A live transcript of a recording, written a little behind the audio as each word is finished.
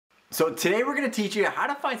So today we're going to teach you how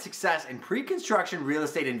to find success in pre-construction real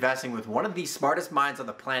estate investing with one of the smartest minds on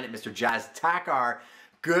the planet, Mr. Jas Takhar,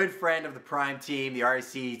 good friend of the Prime team. The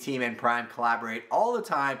REC team and Prime collaborate all the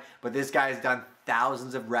time, but this guy has done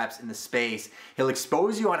thousands of reps in the space. He'll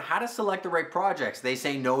expose you on how to select the right projects. They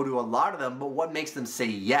say no to a lot of them, but what makes them say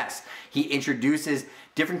yes? He introduces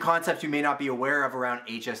different concepts you may not be aware of around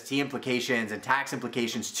HST implications and tax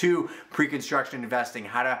implications to pre-construction investing,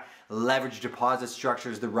 how to leverage deposit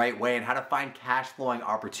structures the right way, and how to find cash flowing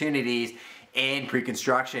opportunities in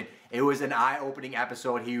pre-construction. It was an eye-opening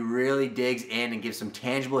episode. He really digs in and gives some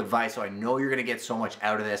tangible advice, so I know you're gonna get so much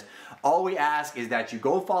out of this. All we ask is that you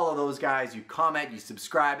go follow those guys, you comment, you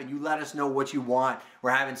subscribe, and you let us know what you want.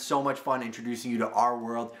 We're having so much fun introducing you to our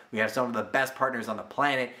world. We have some of the best partners on the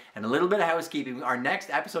planet. And a little bit of housekeeping. Our next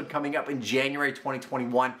episode coming up in January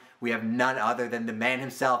 2021, we have none other than the man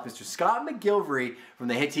himself, Mr. Scott McGilvery from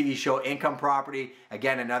the hit TV show Income Property.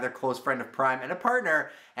 Again, another close friend of Prime and a partner,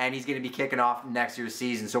 and he's going to be kicking off next year's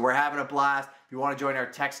season. So we're having a blast. If you want to join our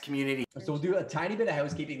text community. So we'll do a tiny bit of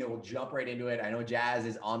housekeeping, then we'll jump right into it. I know Jas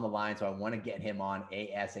is on the line, so I want to get him on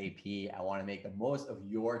ASAP. I want to make the most of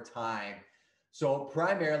your time. So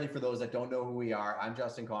primarily for those that don't know who we are, I'm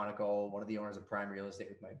Justin Conoco, one of the owners of Prime Real Estate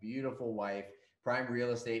with my beautiful wife. Prime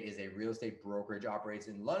Real Estate is a real estate brokerage, operates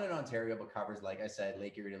in London, Ontario, but covers, like I said,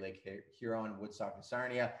 Lake Erie to Lake Huron, Woodstock to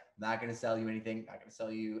Sarnia. I'm not going to sell you anything. I'm not going to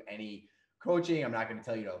sell you any coaching. I'm not going to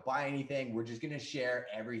tell you to buy anything. We're just going to share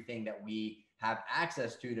everything that we have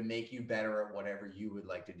access to make you better at whatever you would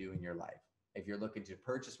like to do in your life. If you're looking to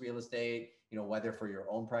purchase real estate, whether for your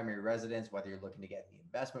own primary residence, whether you're looking to get in the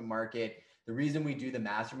investment market, the reason we do the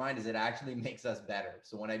mastermind is it actually makes us better.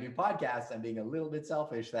 So when I do podcasts, I'm being a little bit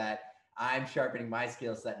selfish that I'm sharpening my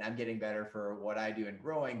skill set and I'm getting better for what I do and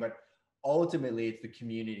growing, but ultimately it's the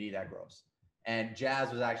community that grows. And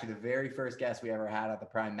Jas was actually the very first guest we ever had at the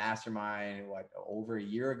Prime Mastermind, over a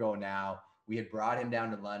year ago now. We had brought him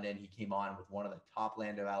down to London. He came on with one of the top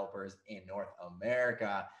land developers in North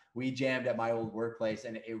America. We jammed at my old workplace,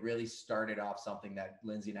 and it really started off something that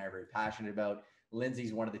Lindsay and I are very passionate about.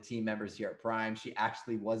 Lindsay's one of the team members here at Prime. She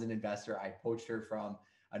actually was an investor. I poached her from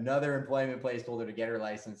another employment place, told her to get her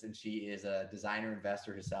license, and she is a designer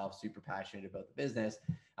investor herself, super passionate about the business.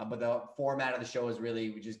 But the format of the show is really,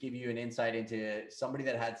 we just give you an insight into somebody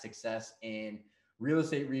that had success in real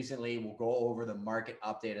estate recently. We'll go over the market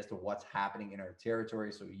update as to what's happening in our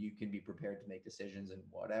territory so you can be prepared to make decisions in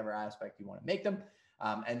whatever aspect you want to make them.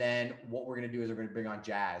 And then what we're going to do is we're going to bring on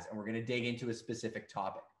Jas, and we're going to dig into a specific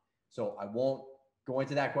topic. So I won't go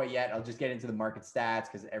into that quite yet. I'll just get into the market stats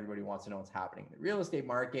because everybody wants to know what's happening in the real estate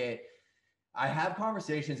market. I have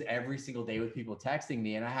conversations every single day with people texting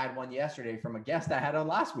me, and I had one yesterday from a guest I had on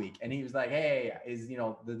last week, and he was like, "Hey, is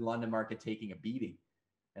the London market taking a beating?"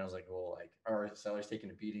 And I was like, "Well, are sellers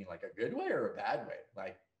taking a beating like a good way or a bad way?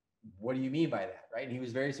 Like, what do you mean by that?" Right? And he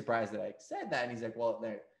was very surprised that I said that, and he's like, "Well,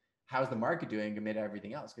 how's the market doing amid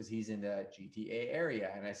everything else?" Because he's in the GTA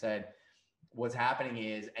area, and I said, what's happening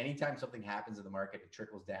is anytime something happens in the market, it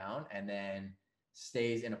trickles down and then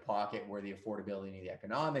stays in a pocket where the affordability and the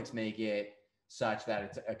economics make it such that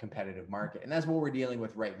it's a competitive market. And that's what we're dealing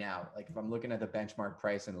with right now. Like if I'm looking at the benchmark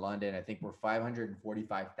price in London, I think we're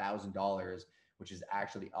 $545,000, which is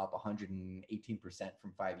actually up 118%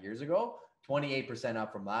 from 5 years ago, 28%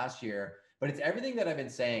 up from last year. But it's everything that I've been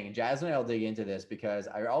saying. And Jas and I will dig into this because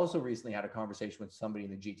I also recently had a conversation with somebody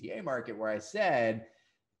in the GTA market where I said,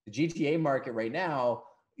 the GTA market right now,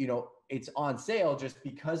 it's on sale just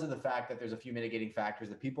because of the fact that there's a few mitigating factors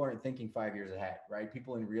that people aren't thinking 5 years ahead, right?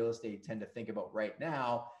 People in real estate tend to think about right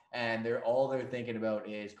now, and all they're thinking about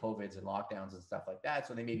is COVIDs and lockdowns and stuff like that.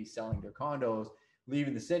 So they may be selling their condos,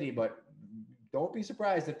 leaving the city, but don't be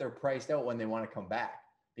surprised if they're priced out when they want to come back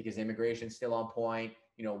because immigration's still on point.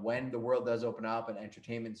 When the world does open up and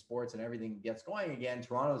entertainment, sports, and everything gets going again,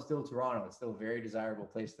 Toronto is still Toronto. It's still a very desirable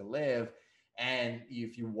place to live. And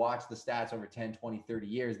if you watch the stats over 10, 20, 30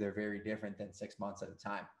 years, they're very different than 6 months at a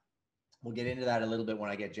time. We'll get into that a little bit when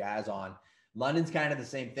I get Jas on. London's kind of the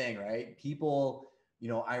same thing, right? People,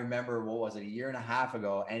 I remember, what was it, a year and a half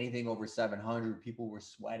ago, anything over 700, people were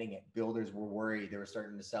sweating it. Builders were worried. They were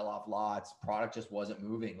starting to sell off lots. Product just wasn't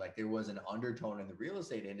moving. Like there was an undertone in the real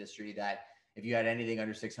estate industry that if you had anything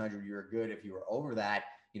under 600, you were good. If you were over that,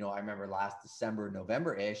 I remember last December,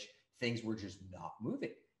 November-ish, things were just not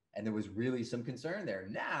moving. And there was really some concern there.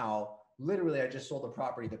 Now, literally, I just sold a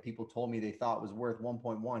property that people told me they thought was worth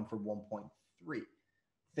 1.1 for 1.3.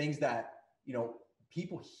 Things that,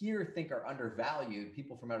 people here think are undervalued.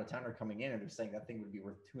 People from out of town are coming in and they're saying that thing would be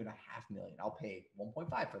worth $2.5 million. I'll pay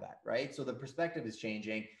 1.5 for that, right? So the perspective is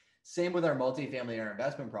changing. Same with our multifamily and our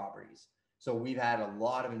investment properties. So we've had a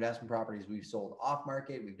lot of investment properties we've sold off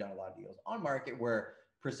market. We've done a lot of deals on market where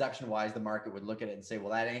perception wise, the market would look at it and say,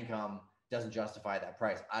 well, that income doesn't justify that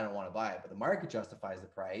price. I don't want to buy it, but the market justifies the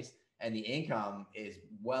price and the income is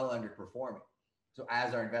well underperforming. So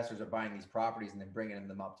as our investors are buying these properties and then bringing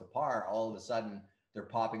them up to par, all of a sudden they're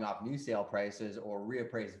popping off new sale prices or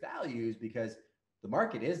reappraised values because the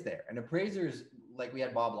market is there. And appraisers, like we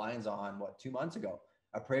had Bob Lyons on, 2 months ago,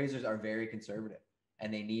 appraisers are very conservative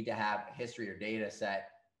and they need to have a history or data set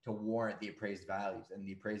to warrant the appraised values, and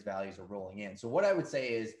the appraised values are rolling in. So what I would say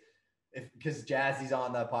is, because Jazzy's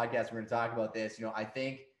on the podcast, we're going to talk about this. I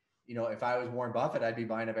think, if I was Warren Buffett, I'd be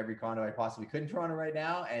buying up every condo I possibly could in Toronto right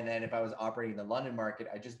now. And then if I was operating in the London market,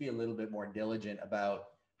 I'd just be a little bit more diligent about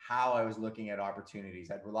how I was looking at opportunities.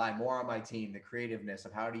 I'd rely more on my team, the creativeness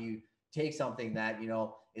of how do you take something that,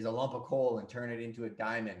 is a lump of coal and turn it into a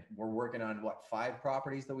diamond. We're working on 5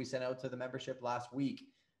 properties that we sent out to the membership last week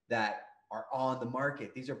that are on the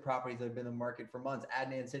market. These are properties that have been in the market for months.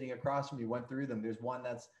 Adnan sitting across from me went through them. There's one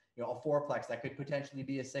that's a 4-plex that could potentially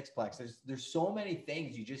be a 6-plex. There's so many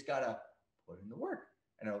things you just gotta put in the work.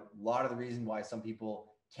 And a lot of the reason why some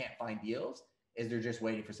people can't find deals is they're just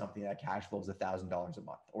waiting for something that cash flows $1,000 a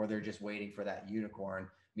month, or they're just waiting for that unicorn.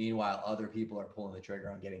 Meanwhile, other people are pulling the trigger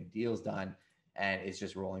on getting deals done, and it's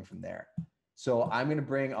just rolling from there. So I'm going to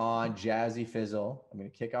bring on Jazzy Fizzle. I'm going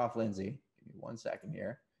to kick off Lindsay. Give me 1 second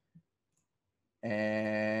here.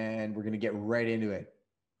 And we're going to get right into it.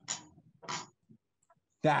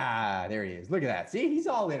 There he is. Look at that. See, he's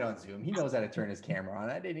all in on Zoom. He knows how to turn his camera on.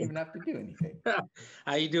 I didn't even have to do anything.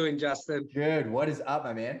 How you doing, Justin? Good. What is up,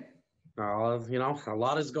 my man? A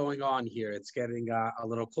lot is going on here. It's getting a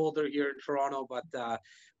little colder here in Toronto, but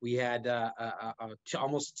we had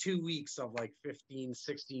almost 2 weeks of like 15,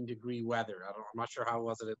 16 degree weather. I'm not sure how it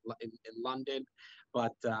was in London,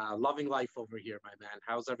 but loving life over here, my man.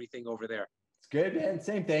 How's everything over there? It's good, man.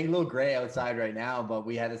 Same thing. A little gray outside right now, but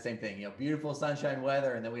we had the same thing. Beautiful sunshine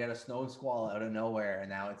weather, and then we had a snow squall out of nowhere, and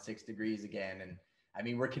now it's 6 degrees again. And I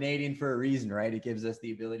mean, we're Canadian for a reason, right? It gives us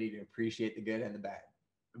the ability to appreciate the good and the bad.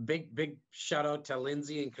 Big shout out to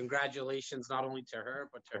Lindsay, and congratulations not only to her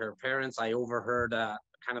but to her parents. I overheard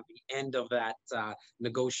kind of the end of that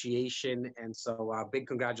negotiation, and so big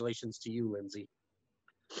congratulations to you, Lindsay.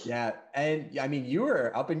 Yeah, and I mean, you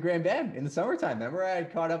were up in Grand Bend in the summertime. Remember, I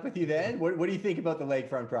caught up with you then. What do you think about the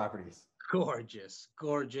lakefront properties? Gorgeous.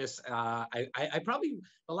 I probably,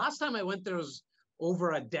 the last time I went there was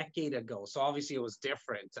over a decade ago, so obviously it was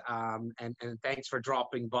different. And thanks for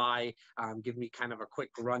dropping by. Give me kind of a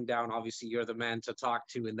quick rundown. Obviously, you're the man to talk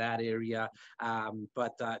to in that area.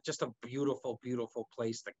 But just a beautiful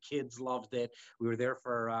place. The kids loved it. We were there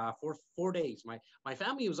for 4 days. My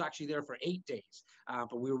family was actually there for 8 days,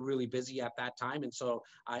 but we were really busy at that time, and so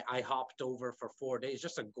I hopped over for 4 days.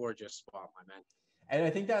 Just a gorgeous spot, my man. And I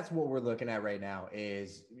think that's what we're looking at right now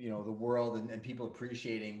is, the world and people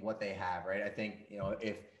appreciating what they have, right? I think,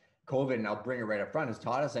 if COVID, and I'll bring it right up front, has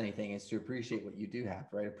taught us anything, is to appreciate what you do have,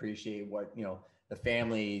 right? Appreciate what, the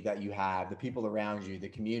family that you have, the people around you, the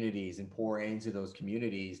communities, and pour into those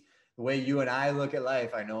communities. The way you and I look at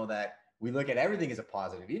life, I know that we look at everything as a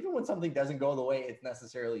positive. Even when something doesn't go the way it's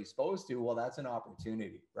necessarily supposed to, well, that's an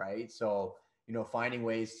opportunity, right? So, finding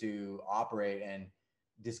ways to operate and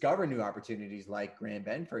discover new opportunities like Grand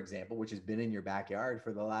Bend, for example, which has been in your backyard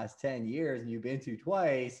for the last 10 years and you've been to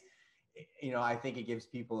twice, I think it gives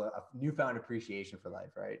people a newfound appreciation for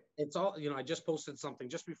life, right? It's all, I just posted something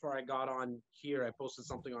just before I got on here. I posted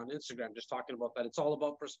something on Instagram just talking about that. It's all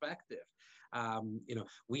about perspective.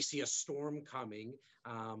 We see a storm coming,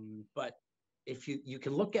 but if you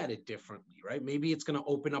can look at it differently, right? Maybe it's going to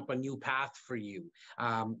open up a new path for you.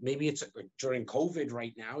 Maybe it's during COVID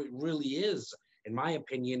right now. It really is, in my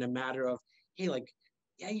opinion, a matter of, hey, like,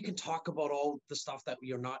 yeah, you can talk about all the stuff that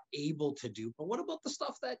you're not able to do, but what about the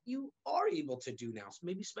stuff that you are able to do now? So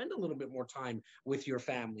maybe spend a little bit more time with your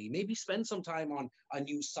family. Maybe spend some time on a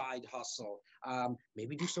new side hustle.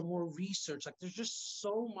 Maybe do some more research. Like, there's just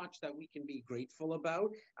so much that we can be grateful about.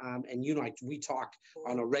 And we talk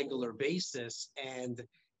on a regular basis. And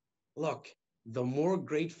look, the more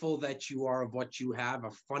grateful that you are of what you have,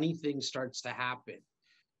 a funny thing starts to happen.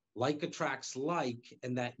 Like attracts like,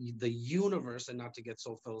 and that the universe, and not to get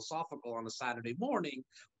so philosophical on a Saturday morning,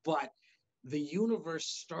 but the universe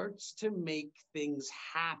starts to make things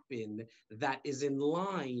happen that is in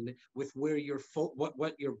line with where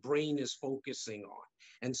what your brain is focusing on.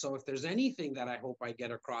 And so if there's anything that I hope I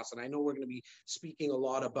get across, and I know we're going to be speaking a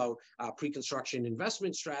lot about pre-construction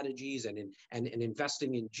investment strategies and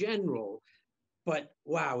investing in general, but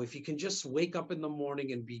wow, if you can just wake up in the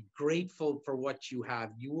morning and be grateful for what you have,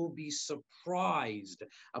 you will be surprised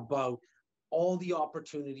about all the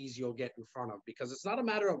opportunities you'll get in front of, because it's not a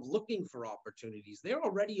matter of looking for opportunities. They're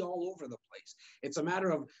already all over the place. It's a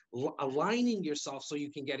matter of aligning yourself so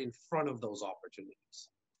you can get in front of those opportunities.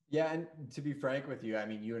 Yeah, and to be frank with you, I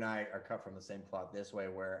mean, you and I are cut from the same cloth this way,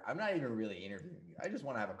 where I'm not even really interviewing you. I just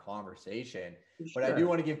want to have a conversation, but I do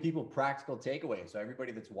want to give people practical takeaways. So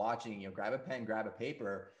everybody that's watching, grab a pen, grab a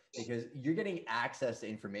paper, because you're getting access to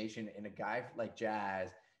information in a guy like Jas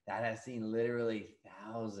that has seen literally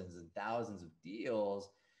thousands and thousands of deals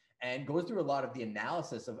and goes through a lot of the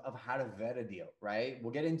analysis of how to vet a deal, right?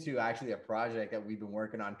 We'll get into actually a project that we've been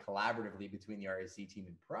working on collaboratively between the RAC team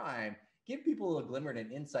and Prime. Give people a glimmer and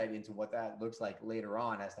an insight into what that looks like later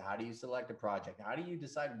on as to how do you select a project? How do you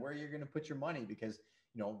decide where you're going to put your money? Because,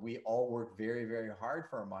 we all work very, very hard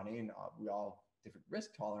for our money, and we all have different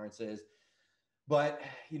risk tolerances. But,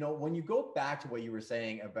 when you go back to what you were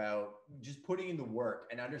saying about just putting in the work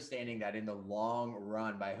and understanding that in the long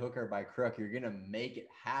run, by hook or by crook, you're going to make it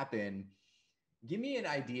happen. Give me an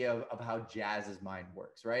idea of how Jas's mind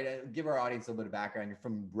works, right? Give our audience a little bit of background. You're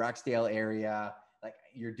from Rexdale area. Like,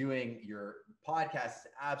 you're doing your podcast is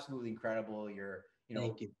absolutely incredible. You're,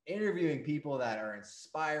 interviewing people that are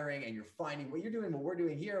inspiring, and you're finding what you're doing, what we're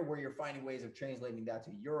doing here, where you're finding ways of translating that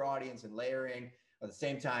to your audience and layering. At the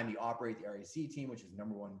same time, you operate the RAC team, which is the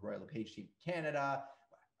 #1 Royal Lepage team in Canada.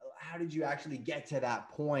 How did you actually get to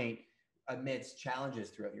that point amidst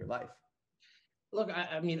challenges throughout your life? Look,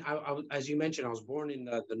 I mean, as you mentioned, I was born in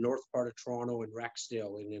the north part of Toronto in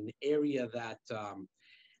Rexdale, in an area that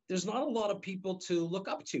there's not a lot of people to look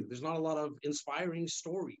up to. There's not a lot of inspiring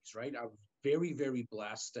stories, right? I'm very, very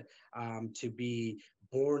blessed to be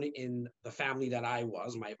born in the family that I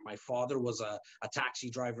was. My father was a taxi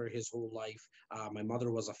driver his whole life. My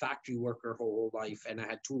mother was a factory worker her whole life, and I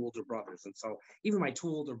had 2 older brothers. And so even my 2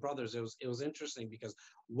 older brothers, it was interesting because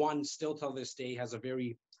one still till this day has a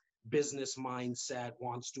very business mindset,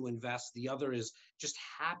 wants to invest. The other is just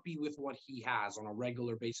happy with what he has on a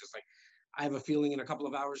regular basis. Like, I have a feeling in a couple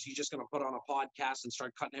of hours he's just going to put on a podcast and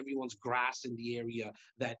start cutting everyone's grass in the area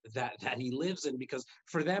that he lives in, because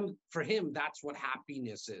for him, that's what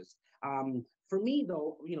happiness is. For me,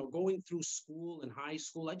 though, going through school and high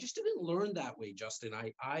school, I just didn't learn that way, Justin.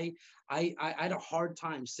 I had a hard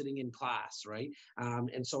time sitting in class, right?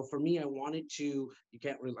 And so for me, I wanted to. You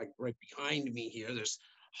can't really, like, right behind me here, there's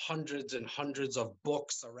hundreds and hundreds of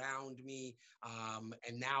books around me.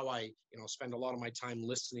 And now I, spend a lot of my time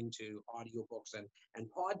listening to audiobooks and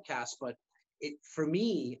podcasts. But for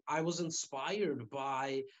me, I was inspired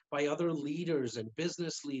by other leaders and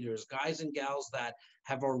business leaders, guys and gals that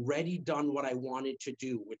have already done what I wanted to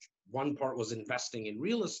do, which one part was investing in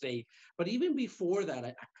real estate. But even before that,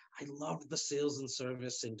 I loved the sales and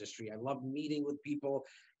service industry. I loved meeting with people.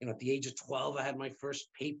 At the age of 12, I had my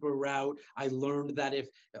first paper route. I learned that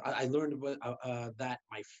that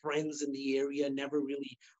my friends in the area never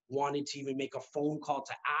really wanted to even make a phone call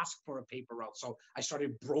to ask for a paper route. So I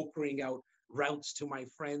started brokering out routes to my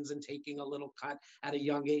friends and taking a little cut at a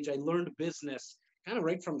young age. I learned business kind of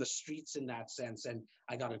right from the streets in that sense. And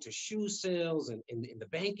I got into shoe sales and in the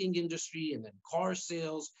banking industry, and then car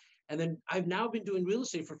sales. And then I've now been doing real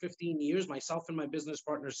estate for 15 years, myself and my business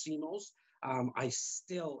partner, Simos. I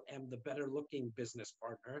still am the better looking business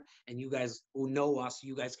partner. And you guys who know us,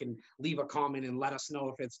 you guys can leave a comment and let us know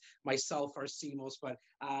if it's myself or Simos. But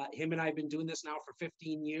him and I have been doing this now for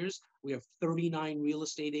 15 years. We have 39 real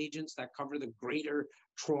estate agents that cover the greater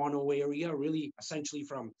Toronto area, really essentially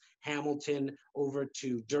from Hamilton over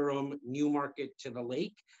to Durham, Newmarket to the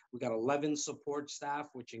lake. We got 11 support staff,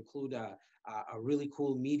 which include a really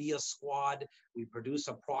cool media squad. We produce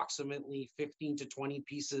approximately 15 to 20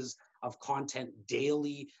 pieces of content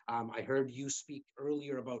daily. I heard you speak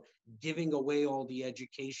earlier about giving away all the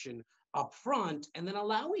education up front, and then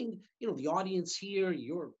allowing the audience here,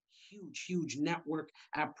 your huge network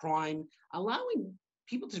at Prime, allowing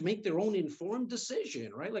people to make their own informed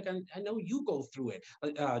decision, right? Like, I know you go through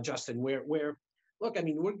it, Justin, where look, I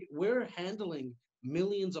mean, we're handling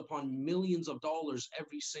millions upon millions of dollars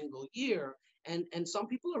every single year. And some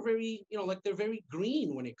people are very, they're very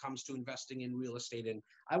green when it comes to investing in real estate. And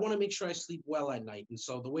I want to make sure I sleep well at night. And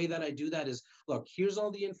so the way that I do that is, look, here's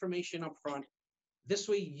all the information up front. This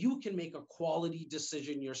way you can make a quality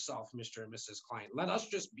decision yourself, Mr. and Mrs. Client. Let us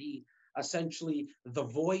just be essentially the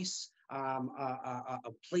voice, a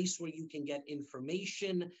place where you can get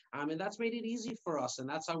information. And that's made it easy for us. And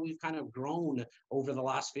that's how we've kind of grown over the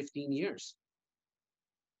last 15 years.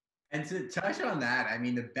 And to touch on that, I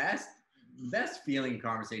mean, the best feeling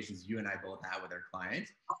conversations you and I both have with our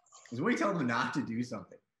clients is when we tell them not to do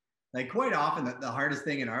something. Like, quite often the hardest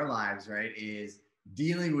thing in our lives, right, is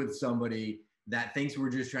dealing with somebody that thinks we're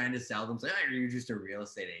just trying to sell them. Say, oh, you're just a real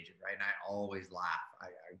estate agent, right? And I always laugh. I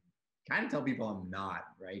kind of tell people I'm not,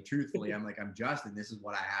 right? Truthfully, I'm like, I'm Justin. This is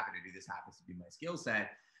what I happen to do. This happens to be my skill set.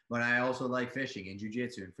 But I also like fishing and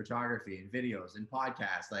jujitsu and photography and videos and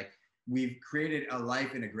podcasts. Like, we've created a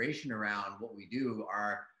life integration around what we do.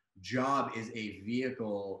 Our job is a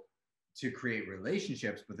vehicle to create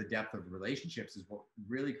relationships, but the depth of relationships is what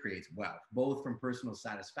really creates wealth, both from personal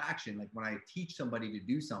satisfaction. Like when I teach somebody to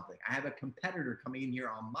do something, I have a competitor coming in here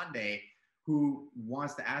on Monday who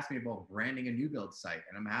wants to ask me about branding a new build site.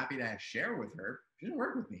 And I'm happy to share with her. She doesn't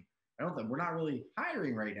work with me. I don't think we're not really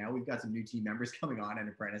hiring right now. We've got some new team members coming on and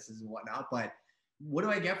apprentices and whatnot. But what do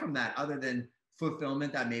I get from that other than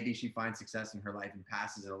fulfillment that maybe she finds success in her life and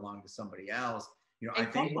passes it along to somebody else? You know, And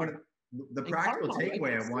I think one of the practical karma,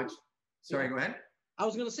 takeaway right? I want. Sorry, go ahead. I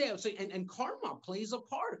was gonna say, and karma plays a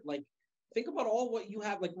part. Like, think about all what you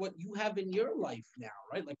have, like what you have in your life now,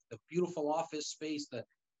 right? Like the beautiful office space, the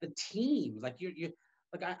team. Like you're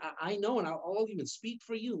like I know, and I'll even speak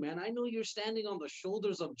for you, man. I know you're standing on the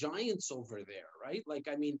shoulders of giants over there, right? Like,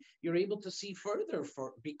 I mean, you're able to see further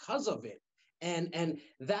because of it. And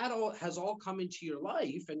that all has all come into your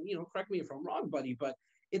life. And correct me if I'm wrong, buddy, but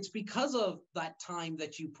it's because of that time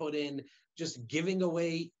that you put in, just giving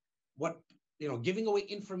away what giving away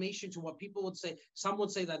information to what people would say. Some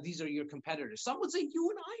would say that these are your competitors. Some would say you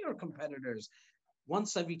and I are competitors.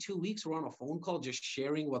 Once every 2 weeks, we're on a phone call, just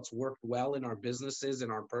sharing what's worked well in our businesses,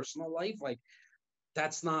 in our personal life. Like,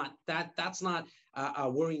 that's not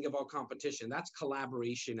worrying about competition. That's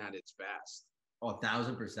collaboration at its best. Oh,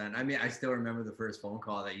 1,000%. I mean, I still remember the first phone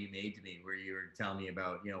call that you made to me where you were telling me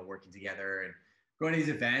about, working together and going to these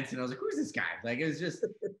events. And I was like, who's this guy? Like, it was just,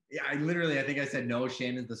 yeah, I think I said, no,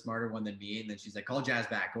 Shannon's the smarter one than me. And then she's like, call Jas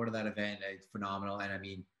back, go to that event. It's phenomenal. And I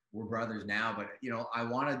mean, we're brothers now, but I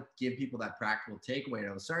want to give people that practical takeaway. And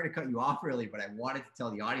I was sorry to cut you off early, but I wanted to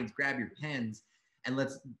tell the audience, grab your pens and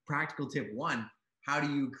let's practical tip one. How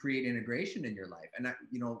do you create integration in your life? And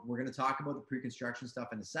we're going to talk about the pre-construction stuff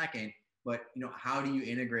in a second. But how do you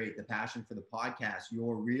integrate the passion for the podcast,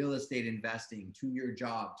 your real estate investing, to your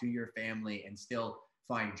job, to your family, and still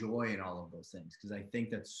find joy in all of those things? Because I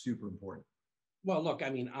think that's super important. Well, look,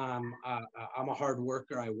 I mean, I'm a hard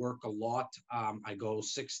worker. I work a lot. I go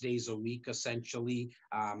 6 days a week, essentially.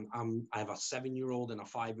 I have a 7-year-old and a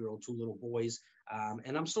 5-year-old, two little boys.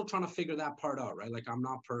 And I'm still trying to figure that part out, right? Like, I'm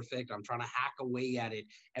not perfect. I'm trying to hack away at it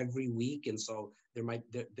every week. And so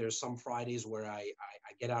there's some Fridays where I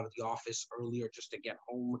get out of the office earlier just to get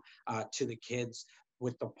home to the kids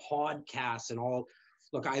with the podcast and all.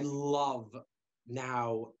 Look, I love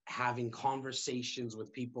now having conversations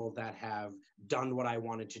with people that have done what I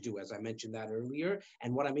wanted to do, as I mentioned that earlier.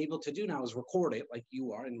 And what I'm able to do now is record it like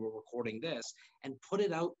you are, and we're recording this, and put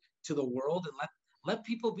it out to the world and let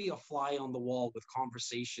people be a fly on the wall with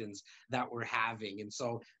conversations that we're having. And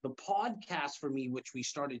so the podcast for me, which we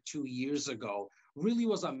started 2 years ago, really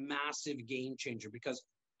was a massive game changer because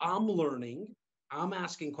I'm learning. I'm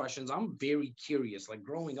asking questions. I'm very curious. Like,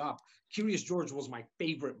 growing up, Curious George was my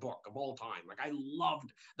favorite book of all time. Like, I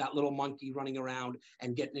loved that little monkey running around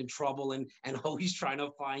and getting in trouble and always trying to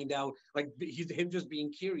find out, like, him just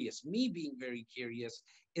being curious. Me being very curious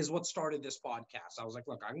is what started this podcast. I was like,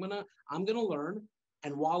 look, I'm gonna learn.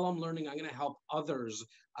 And while I'm learning, I'm going to help others,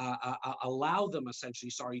 allow them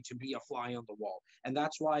essentially, to be a fly on the wall. And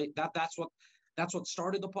that's why that's what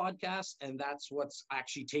started the podcast, and that's what's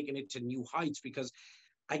actually taken it to new heights, because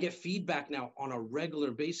I get feedback now on a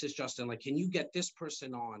regular basis, Justin, like, can you get this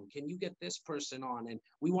person on? Can you get this person on? And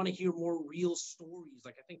we want to hear more real stories.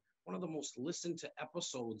 Like, I think one of the most listened to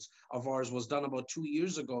episodes of ours was done about 2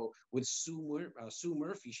 years ago with Sue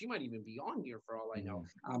Murphy. She might even be on here for all I know.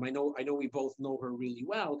 I know we both know her really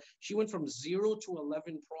well. She went from 0 to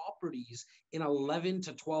 11 properties in 11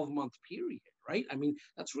 to 12-month period. Right? I mean,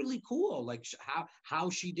 that's really cool. Like,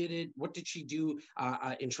 how she did it. What did she do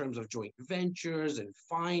in terms of joint ventures and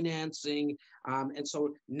financing? And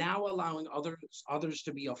so now allowing others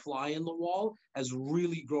to be a fly in the wall has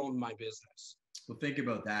really grown my business. Well, think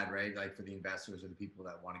about that, right? Like, for the investors or the people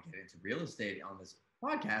that want to get into real estate on this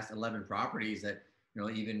podcast, 11 properties that,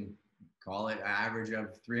 even call it an average of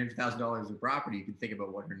 $300,000 of property. You can think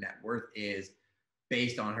about what her net worth is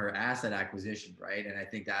based on her asset acquisition, right? And I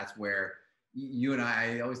think that's where you and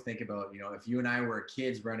I always think about, if you and I were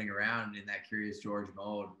kids running around in that Curious George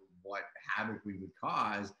mode, what havoc we would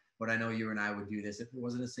cause. But I know you and I would do this if there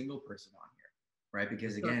wasn't a single person on here, right?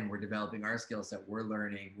 Because again, we're developing our skill set, we're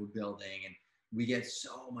learning, we're building, and we get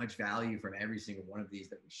so much value from every single one of these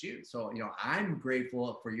that we shoot. So, I'm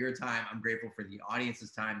grateful for your time. I'm grateful for the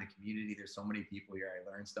audience's time, the community. There's so many people here I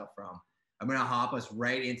learn stuff from. I'm going to hop us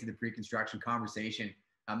right into the pre-construction conversation.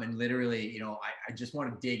 And literally, I just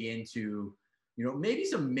want to dig into, maybe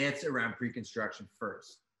some myths around pre-construction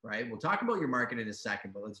first, right? We'll talk about your market in a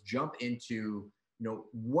second, but let's jump into,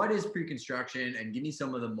 what is pre-construction, and give me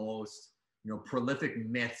some of the most, prolific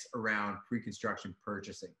myths around pre-construction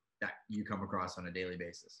purchasing that you come across on a daily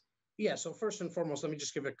basis. Yeah. So first and foremost, let me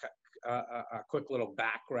just give a quick little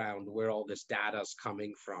background where all this data is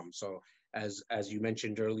coming from. So as you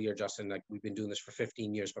mentioned earlier, Justin, like we've been doing this for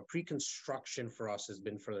 15 years, but pre-construction for us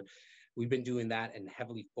we've been doing that and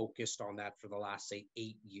heavily focused on that for the last, say,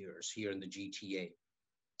 8 years here in the GTA.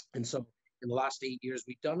 And so in the last 8 years,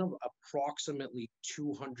 we've done approximately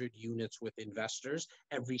 200 units with investors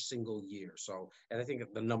every single year. So, and I think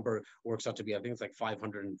the number works out to be, I think it's like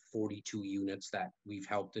 542 units that we've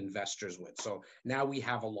helped investors with. So now we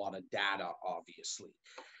have a lot of data, obviously.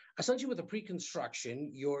 Essentially, with the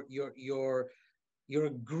pre-construction, your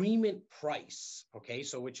agreement price, okay,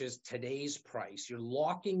 so which is today's price, you're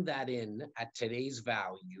locking that in at today's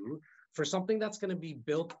value for something that's going to be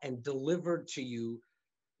built and delivered to you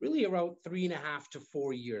really around 3.5 to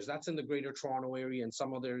 4 years. That's in the Greater Toronto area and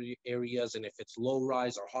some other areas. And if it's low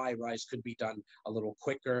rise or high rise, could be done a little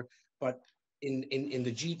quicker. But in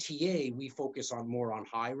the GTA, we focus on more on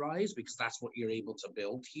high rise because that's what you're able to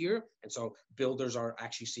build here. And so builders are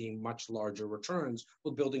actually seeing much larger returns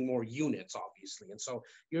with building more units, obviously. And so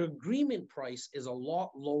your agreement price is a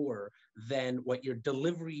lot lower than what your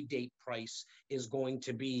delivery date price is going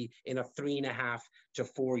to be in a 3.5 to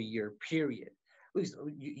 4 year period.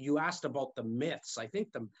 You asked about the myths. I think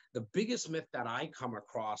the biggest myth that I come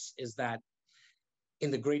across is that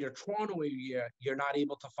in the Greater Toronto area, you're not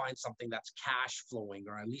able to find something that's cash flowing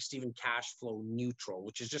or at least even cash flow neutral,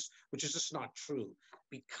 which is just not true.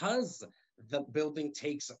 Because the building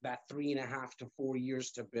takes that 3.5 to 4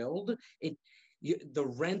 years to build, the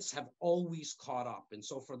rents have always caught up. And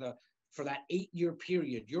so for that 8 year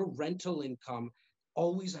period, your rental income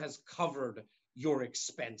always has covered your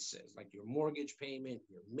expenses, like your mortgage payment,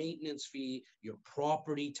 your maintenance fee, your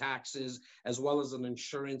property taxes, as well as an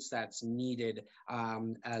insurance that's needed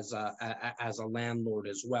as a landlord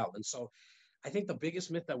as well. And so I think the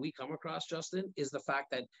biggest myth that we come across, Justin, is the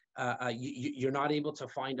fact that you're not able to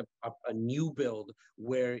find a new build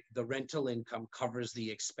where the rental income covers the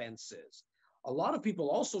expenses. A lot of people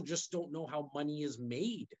also just don't know how money is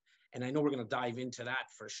made. And I know we're going to dive into that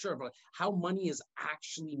for sure, but how money is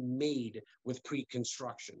actually made with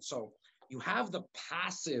pre-construction. So you have the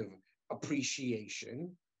passive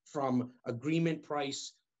appreciation from agreement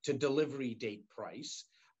price to delivery date price.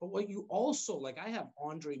 But what you also, like I have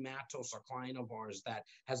Andre Matos, a client of ours, that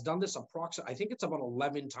has done this approximately, I think it's about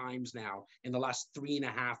 11 times now in the last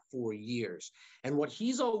 3.5, 4 years. And what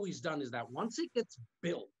he's always done is that once it gets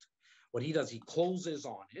built, what he does, he closes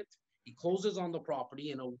on it. He closes on the property,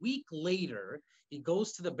 and a week later, he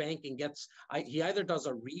goes to the bank and he either does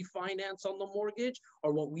a refinance on the mortgage,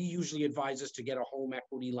 or what we usually advise is to get a home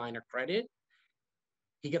equity line of credit.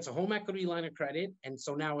 He gets a home equity line of credit, and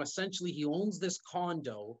so now essentially he owns this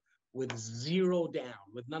condo with zero down,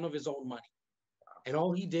 with none of his own money. And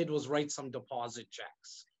all he did was write some deposit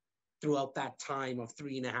checks throughout that time of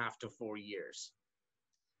 3.5 to 4 years.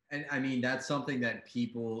 And I mean, that's something that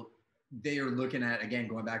they are looking at, again,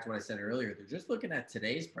 going back to what I said earlier, they're just looking at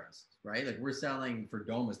today's prices, right? Like we're selling for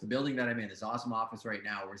Domus, the building that I'm in, this awesome office right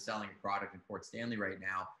now, we're selling a product in Port Stanley right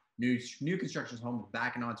now, new construction homes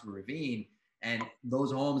backing onto a ravine. And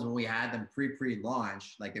those homes, when we had them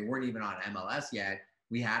pre-launch, like they weren't even on MLS yet,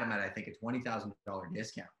 we had them at, I think, a $20,000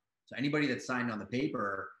 discount. So anybody that signed on the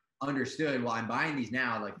paper understood, well, I'm buying these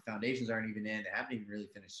now, like the foundations aren't even in, they haven't even really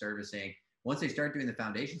finished servicing. Once they start doing the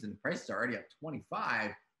foundations and the price is already up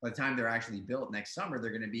 25, by the time they're actually built next summer, they're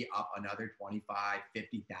going to be up another 25,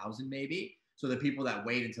 50,000 maybe. So the people that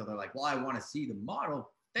wait until they're like, well, I want to see the model,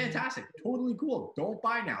 fantastic, totally cool. Don't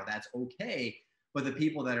buy now. That's okay. But the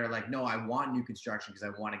people that are like, no, I want new construction because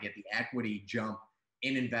I want to get the equity jump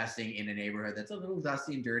in investing in a neighborhood that's a little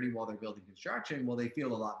dusty and dirty while they're building construction, well, they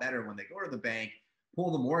feel a lot better when they go to the bank,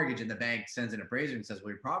 pull the mortgage, and the bank sends an appraiser and says, well,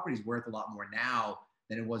 your property's worth a lot more now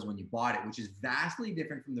than it was when you bought it, which is vastly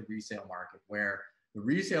different from the resale market, where the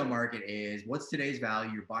resale market is what's today's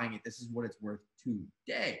value, you're buying it, this is what it's worth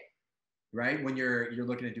today, right? When you're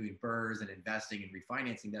looking at doing BRRRRs and investing and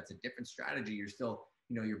refinancing, that's a different strategy. You're still,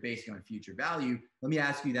 you're basing on future value. Let me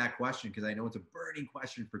ask you that question, because I know it's a burning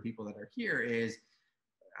question for people that are here, is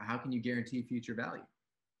how can you guarantee future value?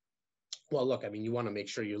 Well, look, I mean, you want to make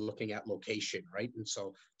sure you're looking at location, right? And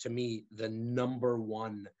so to me, the number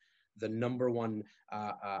one the number one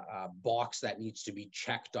box that needs to be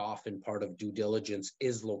checked off in part of due diligence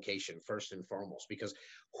is location, first and foremost, because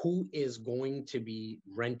who is going to be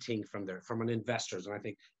renting from an investors? And I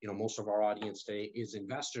think, most of our audience today is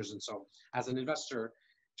investors. And so as an investor,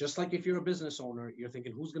 just like if you're a business owner, you're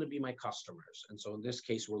thinking, who's going to be my customers? And so in this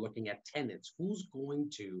case, we're looking at tenants. Who's going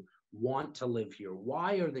to want to live here?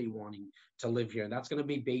 Why are they wanting to live here? And that's going to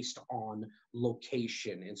be based on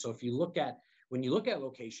location. And so when you look at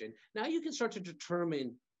location, now you can start to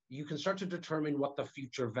determine what the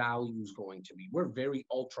future value is going to be. We're very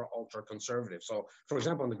ultra conservative. So for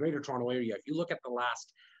example, in the Greater Toronto Area, if you look at the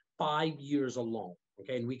last 5 years alone,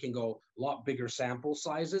 okay, and we can go a lot bigger sample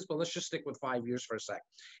sizes, but let's just stick with 5 years for a sec.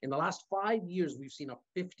 In the last 5 years, we've seen a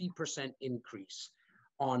 50% increase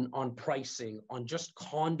on pricing on just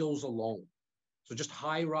condos alone. So just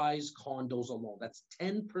high-rise condos alone. That's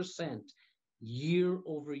 10%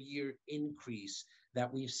 year-over-year increase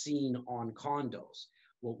that we've seen on condos.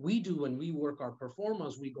 What we do when we work our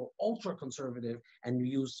performance, we go ultra conservative and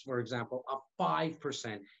use, for example, a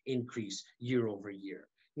 5% increase year-over-year.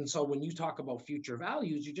 And so when you talk about future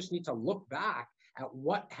values, you just need to look back at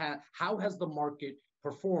how has the market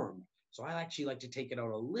performed. So I actually like to take it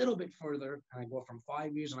out a little bit further, and I go from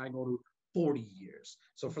 5 years and I go to 40 years.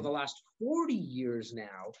 So for the last 40 years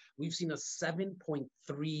now, we've seen a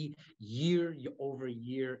 7.3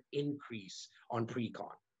 year-over-year increase on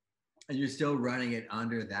pre-con. And you're still running it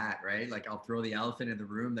under that, right? Like, I'll throw the elephant in the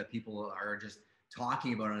room that people are just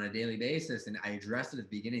talking about on a daily basis. And I addressed it at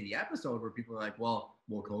the beginning of the episode where people are like, well,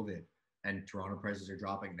 COVID and Toronto prices are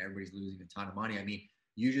dropping and everybody's losing a ton of money. I mean,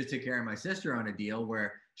 you just took care of my sister on a deal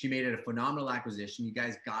where she made it a phenomenal acquisition. You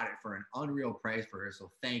guys got it for an unreal price for her.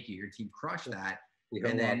 So thank you. Your team crushed that.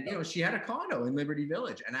 And then, she had a condo in Liberty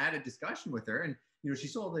Village, and I had a discussion with her, and, she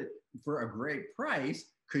sold it for a great price.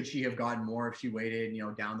 Could she have gotten more if she waited,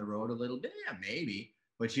 down the road a little bit? Yeah, maybe.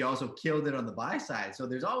 But she also killed it on the buy side. So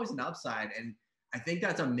there's always an upside. And I think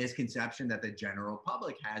that's a misconception that the general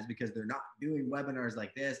public has, because they're not doing webinars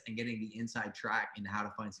like this and getting the inside track into how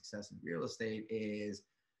to find success in real estate.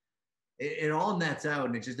 It all nets out,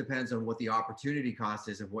 and it just depends on what the opportunity cost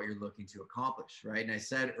is of what you're looking to accomplish, right? And I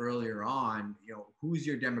said earlier on, who's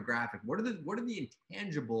your demographic? What are the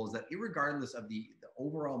intangibles that, irregardless of the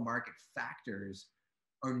overall market factors,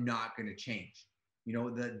 are not going to change?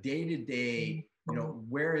 The day-to-day,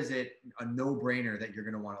 where is it a no-brainer that you're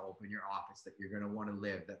going to want to open your office, that you're going to want to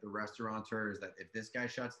live, that the restaurateurs, that if this guy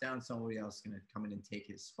shuts down, somebody else is going to come in and take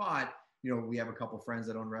his spot. We have a couple friends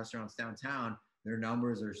that own restaurants downtown. Their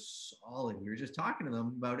numbers are solid. We were just talking to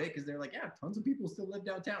them about it because they're like, yeah, tons of people still live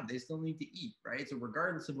downtown. They still need to eat, right? So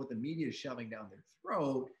regardless of what the media is shoving down their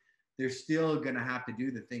throat, they're still going to have to do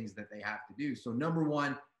the things that they have to do. So number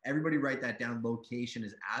one, everybody write that down. Location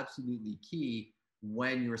is absolutely key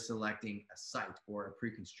when you're selecting a site or a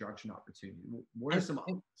pre-construction opportunity. What are some?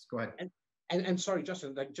 Go ahead. And sorry,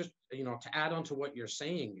 Justin, like, just, to add on to what you're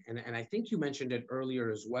saying, and I think you mentioned it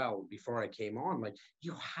earlier as well before I came on, like,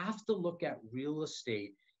 you have to look at real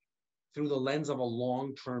estate through the lens of a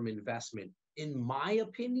long-term investment. In my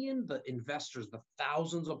opinion, the investors, the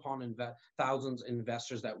thousands upon thousands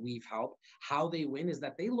investors that we've helped, how they win is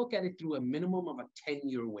that they look at it through a minimum of a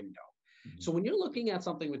 10-year window. So when you're looking at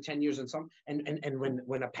something with 10 years and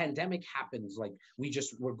when a pandemic happens, like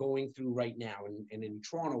we're going through right now, and in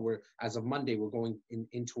Toronto, where as of Monday, we're going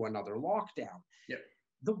into another lockdown. Yeah.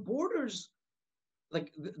 The borders,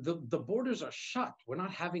 like the borders are shut. We're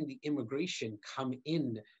not having the immigration come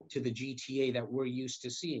in to the GTA that we're used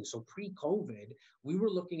to seeing. So pre-COVID, we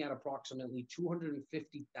were looking at approximately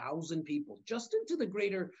 250,000 people just into the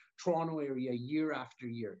Greater Toronto Area year after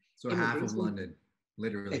year. So half of London.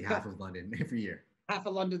 Literally half of London every year. Half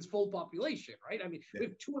of London's full population, right? I mean, we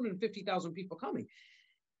have 250,000 people coming.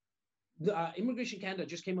 The Immigration Canada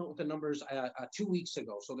just came out with the numbers 2 weeks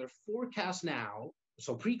ago. So their forecast now,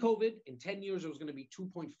 so pre-COVID, in 10 years, it was going to be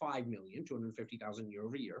 2.5 million, 250,000 year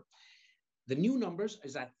over year. The new numbers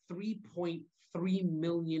is at 3.3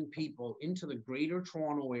 million people into the Greater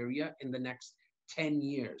Toronto Area in the next 10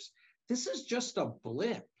 years. This is just a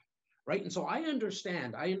blip. Right. And so I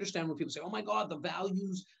understand when people say, oh, my God, the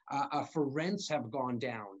values for rents have gone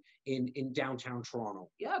down in downtown Toronto.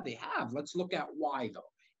 Yeah, they have. Let's look at why,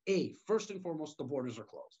 though. First and foremost, the borders are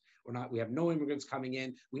closed. We have no immigrants coming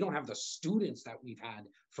in. We don't have the students that we've had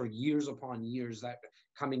for years upon years that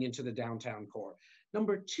coming into the downtown core.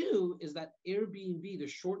 Number two is that Airbnb, the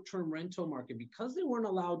short-term rental market, because they weren't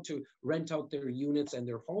allowed to rent out their units and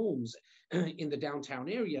their homes in the downtown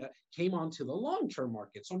area, came onto the long-term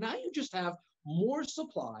market. So now you just have more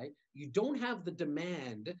supply. You don't have the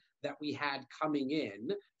demand that we had coming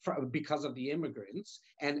in because of the immigrants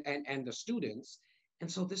and the students.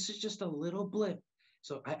 And so this is just a little blip.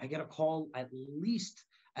 So I get a call at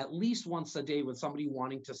least once a day with somebody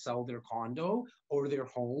wanting to sell their condo or their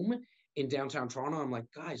home in downtown Toronto. I'm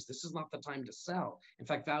like, guys, this is not the time to sell. In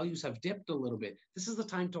fact, values have dipped a little bit. This is the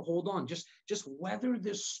time to hold on. Just weather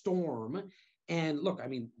this storm. And look, I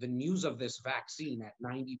mean, the news of this vaccine at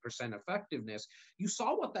 90% effectiveness, you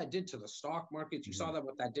saw what that did to the stock markets. You saw that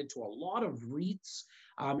what that did to a lot of REITs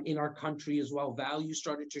in our country as well. Value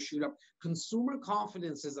started to shoot up. Consumer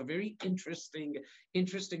confidence is a very interesting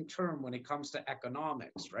term when it comes to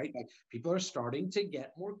economics, right? Like people are starting to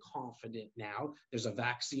get more confident now. There's a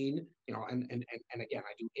vaccine, you know, and again,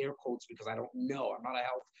 I do air quotes because I don't know. I'm not a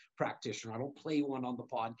health practitioner. I don't play one on the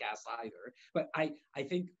podcast either. But I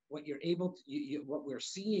think what you're able to, what we're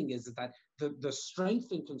seeing is that the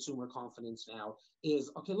strength in consumer confidence now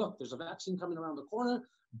is, okay, look, there's a vaccine coming around the corner.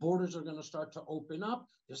 Borders are going to start to open up.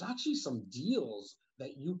 There's actually some deals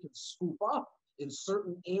that you can scoop up in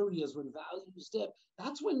certain areas when values dip.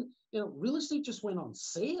 That's when, you know, real estate just went on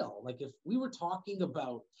sale. Like if we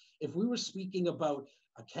were speaking about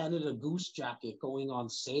a Canada Goose jacket going on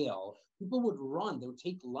sale, people would run. They would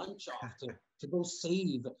take lunch off to go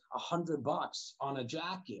save $100 on a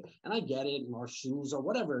jacket. And I get it, or shoes or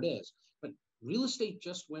whatever it is. But real estate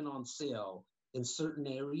just went on sale in certain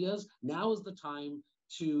areas. Now is the time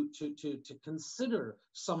to consider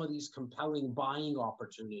some of these compelling buying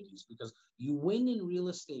opportunities, because you win in real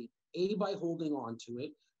estate, A, by holding on to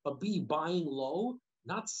it, but B, buying low,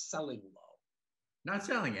 not selling low. Not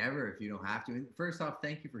selling ever if you don't have to. And first off,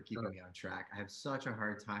 thank you for keeping me on track. I have such a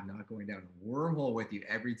hard time not going down a wormhole with you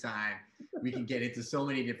every time. We can get into so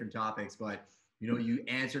many different topics, but you know, you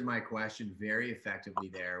answered my question very effectively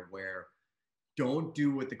there, where don't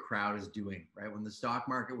do what the crowd is doing, right? When the stock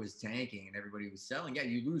market was tanking and everybody was selling, yeah,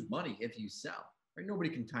 you lose money if you sell, right? Nobody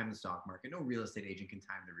can time the stock market. No real estate agent can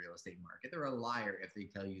time the real estate market. They're a liar if they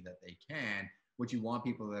tell you that they can. What you want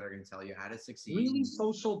people that are going to tell you how to succeed. Really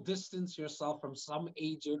social distance yourself from some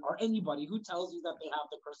agent or anybody who tells you that they have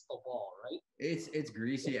the crystal ball, right? It's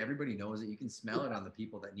greasy. Everybody knows it. You can smell it on the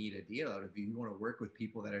people that need a deal out of you. You want to work with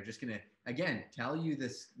people that are just going to, again, tell you the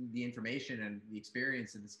information and the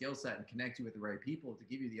experience and the skill set and connect you with the right people to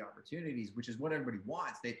give you the opportunities, which is what everybody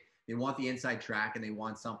wants. They want the inside track, and they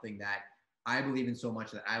want something that I believe in so much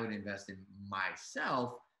that I would invest in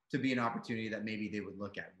myself to be an opportunity that maybe they would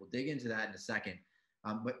look at. We'll dig into that in a second.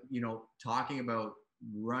 But, you know, talking about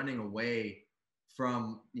running away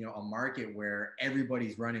from, you know, a market where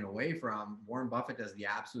everybody's running away from, Warren Buffett does the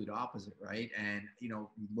absolute opposite, right? And, you know,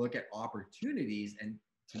 we look at opportunities, and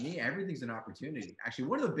to me, everything's an opportunity. Actually,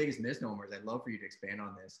 one of the biggest misnomers, I'd love for you to expand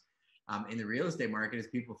on this, in the real estate market, is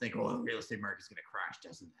people think, oh, the real estate market's going to crash.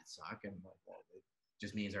 Doesn't that suck? And I'm like, well, it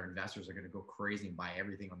just means our investors are going to go crazy and buy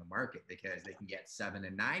everything on the market because they can get 7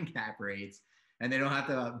 and 9 cap rates, and they don't have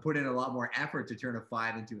to put in a lot more effort to turn a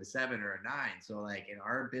 5 into a 7 or a 9. So like in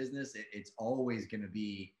our business, it's always going to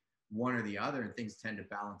be one or the other, and things tend to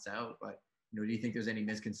balance out. But, you know, do you think there's any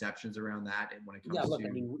misconceptions around that? And when it comes I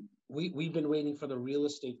mean, we've been waiting for the real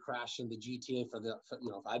estate crash in the GTA you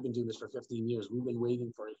know, I've been doing this for 15 years. We've been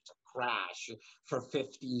waiting for it to crash for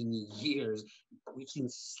 15 years. We've seen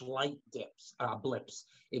slight blips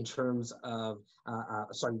in terms of,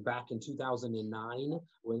 back in 2009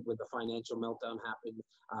 when the financial meltdown happened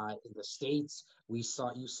in the States, you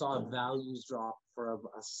saw values drop for a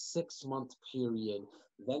 6-month period.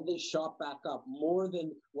 Then they shot back up more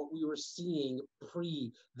than what we were seeing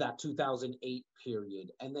pre that 2008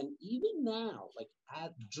 period. And then even now, like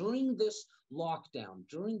during this lockdown,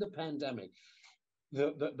 during the pandemic,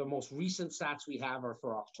 the most recent stats we have are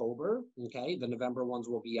for October. Okay, the November ones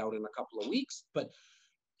will be out in a couple of weeks, but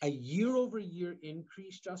a year-over-year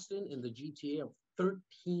increase, Justin, in the GTA of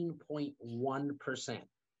 13.1%.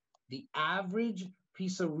 The average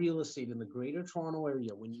piece of real estate in the Greater Toronto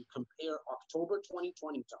Area, when you compare October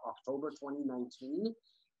 2020 to October 2019,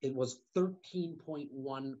 it was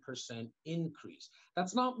 13.1% increase.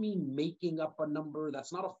 That's not me making up a number.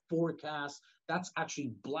 That's not a forecast. That's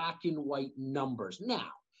actually black and white numbers.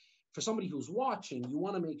 Now, for somebody who's watching, you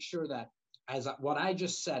want to make sure that as what I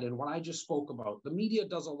just said and what I just spoke about, the media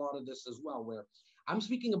does a lot of this as well, where I'm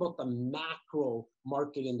speaking about the macro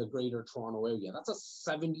market in the Greater Toronto Area. That's a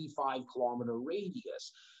 75-kilometer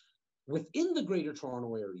radius. Within the Greater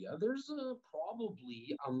Toronto Area, there's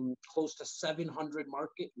probably close to 700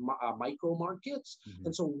 micro markets. Mm-hmm.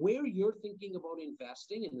 And so where you're thinking about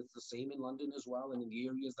investing, and it's the same in London as well, and in the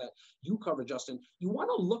areas that you cover, Justin, you want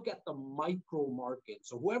to look at the micro market.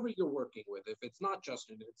 So whoever you're working with, if it's not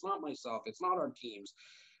Justin, if it's not myself, it's not our teams,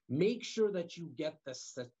 make sure that you get the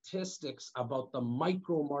statistics about the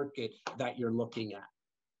micro market that you're looking at.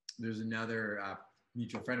 There's another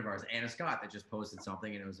mutual friend of ours, Anna Scott, that just posted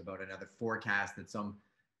something, and it was about another forecast that some,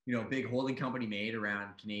 big holding company made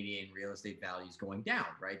around Canadian real estate values going down,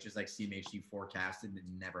 right? Just like CMHC forecasted, it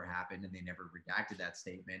never happened, and they never redacted that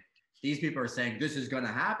statement. These people are saying this is going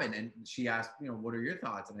to happen, and she asked, what are your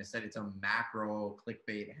thoughts? And I said it's a macro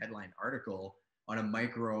clickbait headline article on a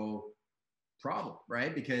micro problem,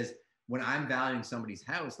 right? Because when I'm valuing somebody's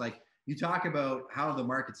house, like, you talk about how the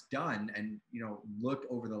market's done and, look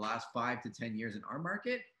over the last 5 to 10 years in our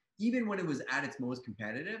market, even when it was at its most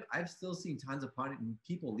competitive, I've still seen tons of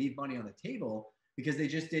people leave money on the table because they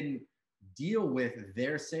just didn't deal with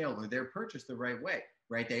their sale or their purchase the right way,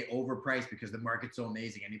 right? They overpriced because the market's so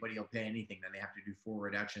amazing. Anybody will pay anything. Then they have to do 4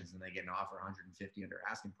 reductions and they get an offer 150 under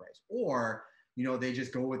asking price. Or, they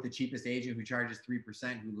just go with the cheapest agent who charges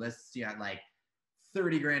 3%, who lists you at like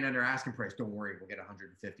 30 grand under asking price. Don't worry, we'll get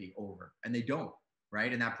 150 over. And they don't,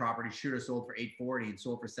 right? And that property should have sold for 840 and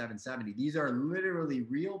sold for 770. These are literally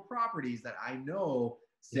real properties that I know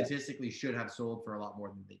statistically should have sold for a lot more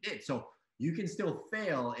than they did. So you can still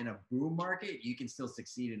fail in a boom market. You can still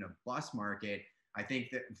succeed in a bust market. I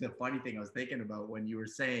think that the funny thing I was thinking about when you were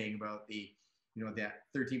saying about the, that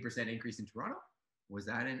 13% increase in Toronto, was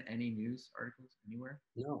that in any news articles anywhere?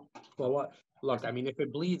 No. Well, what? Look, I mean, if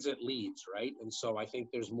it bleeds, it leads, right? And so I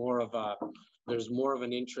think there's more of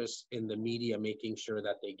an interest in the media making sure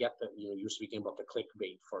that they get the, you're speaking about the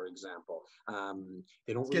clickbait, for example.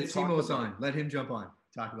 They don't really get Simos on. Let him jump on.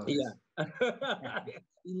 Talk about this.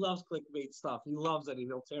 He loves clickbait stuff. He loves it.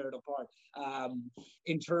 He'll tear it apart.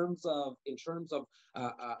 In terms of,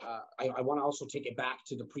 I want to also take it back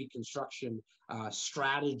to the pre-construction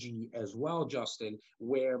strategy as well, Justin,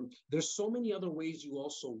 where there's so many other ways you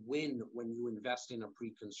also win when you invest in a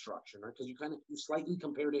pre-construction, right? Because you slightly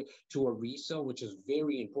compared it to a resale, which is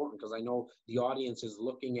very important because I know the audience is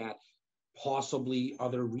looking at possibly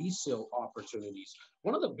other resale opportunities.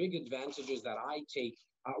 One of the big advantages that I take,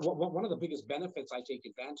 one of the biggest benefits I take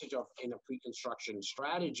advantage of in a pre-construction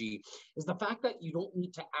strategy is the fact that you don't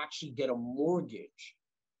need to actually get a mortgage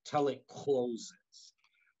till it closes,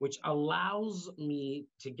 which allows me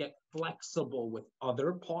to get flexible with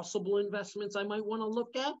other possible investments I might want to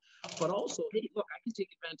look at, but also, hey, look, I can take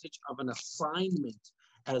advantage of an assignment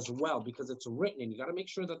as well because it's written, and you got to make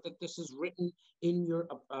sure that this is written in your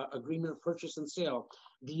agreement of purchase and sale.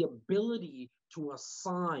 The ability to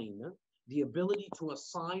assign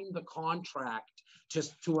the contract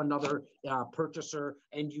just to another purchaser,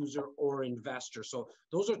 end user, or investor. So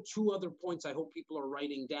those are 2 other points I hope people are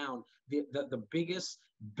writing down. The biggest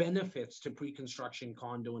benefits to pre-construction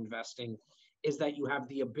condo investing is that you have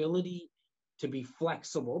the ability to be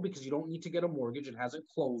flexible because you don't need to get a mortgage. It hasn't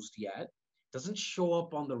closed yet. Doesn't show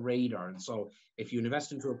up on the radar. And so if you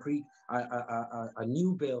invest into a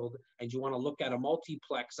new build and you want to look at a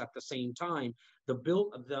multiplex at the same time, the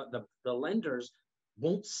lenders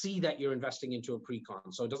won't see that you're investing into a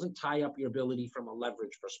pre-con. So it doesn't tie up your ability from a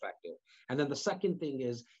leverage perspective. And then the second thing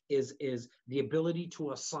is the ability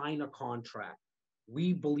to assign a contract.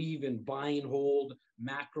 We believe in buy and hold.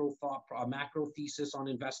 Macro thesis on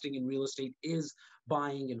investing in real estate is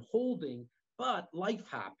buying and holding. But life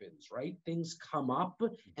happens, right? Things come up.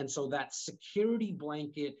 And so that security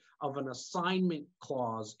blanket of an assignment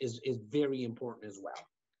clause is very important as well.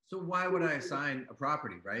 So why would I assign a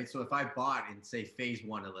property, right? So if I bought in, say, phase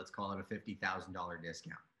 1, let's call it a $50,000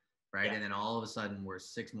 discount, right? Yeah. And then all of a sudden we're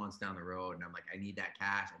 6 months down the road and I'm like, I need that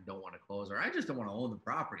cash. I don't want to close, or I just don't want to own the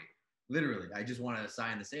property. Literally, I just want to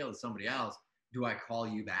assign the sale to somebody else. Do I call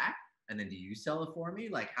you back? And then do you sell it for me?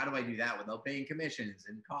 Like, how do I do that without paying commissions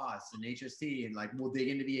and costs and HST? And like, we'll dig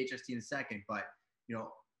into the HST in a second, but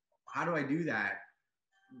how do I do that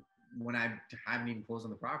when I haven't even closed on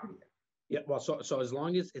the property yet? Yeah, well, so as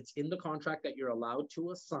long as it's in the contract that you're allowed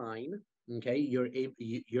to assign, okay, you're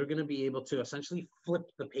going to be able to essentially flip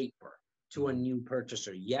the paper to a new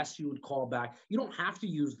purchaser. Yes, you would call back. You don't have to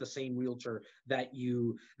use the same realtor that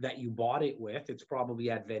you bought it with. It's probably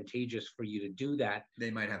advantageous for you to do that. They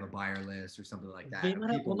might have a buyer list or something like that. They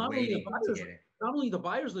might have, not only the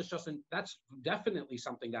buyer's list, Justin, that's definitely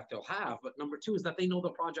something that they'll have. But number 2 is that they know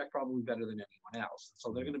the project probably better than anyone else.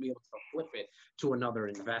 So they're going to be able to flip it to another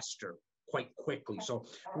investor quite quickly. So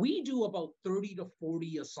we do about 30 to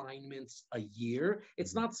 40 assignments a year.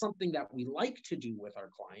 It's not something that we like to do with our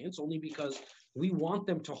clients, only because we want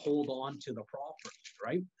them to hold on to the property,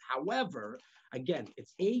 right? However, again,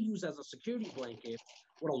 it's used as a security blanket.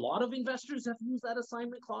 What a lot of investors have used that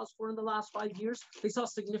assignment clause for in the last 5 years, they saw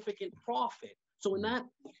significant profit. So in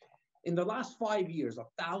the last 5 years,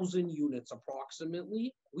 1,000 units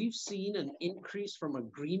approximately, we've seen an increase from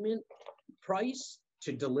agreement price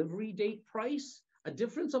to delivery date price, a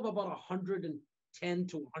difference of about 110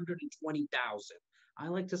 to 120,000. I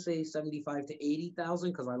like to say 75 to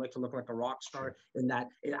 80,000 because I like to look like a rock star in that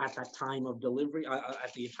at that time of delivery,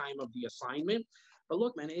 at the time of the assignment. But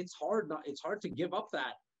look, man, it's hard. It's hard to give up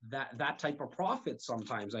that type of profit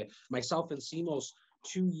sometimes. Myself and Simos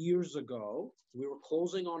 2 years ago, we were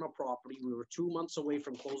closing on a property. We were 2 months away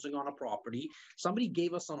from closing on a property. Somebody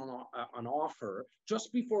gave us an offer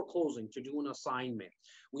just before closing to do an assignment.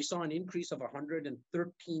 We saw an increase of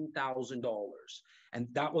 $113,000. And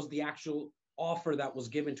that was the actual offer that was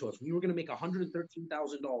given to us. We were going to make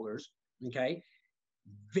 $113,000. Okay.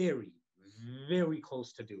 Very, very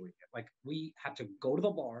close to doing it. Like, we had to go to the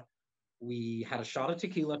bar. We had a shot of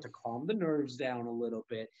tequila to calm the nerves down a little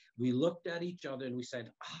bit. We looked at each other and we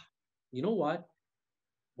said, you know what?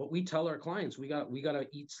 What we tell our clients, we got to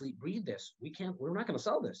eat, sleep, breathe this. We're not going to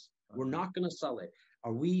sell this. We're not going to sell it.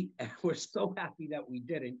 We're so happy that we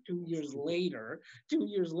did it. 2 years later,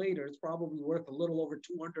 it's probably worth a little over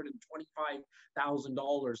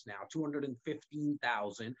 $225,000 now,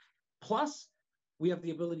 $215,000. Plus, we have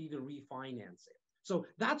the ability to refinance it. So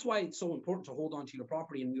that's why it's so important to hold on to your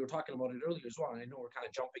property. And we were talking about it earlier as well. And I know we're kind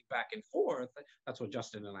of jumping back and forth. That's what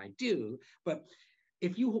Justin and I do. But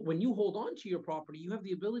when you hold on to your property, you have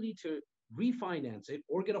the ability to refinance it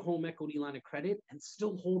or get a home equity line of credit and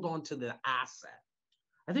still hold on to the asset.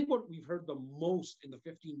 I think what we've heard the most in the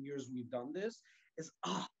 15 years we've done this is,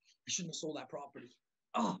 I shouldn't have sold that property.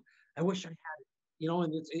 I wish I had it.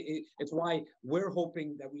 And it's why we're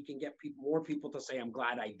hoping that we can get more people to say, I'm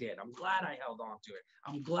glad I did. I'm glad I held on to it.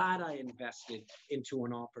 I'm glad I invested into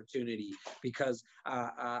an opportunity, because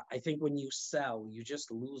I think when you sell, you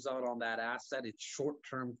just lose out on that asset. It's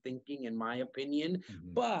short-term thinking, in my opinion.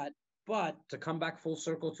 But to come back full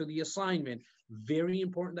circle to the assignment, very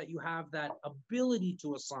important that you have that ability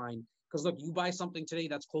to assign. Because look, you buy something today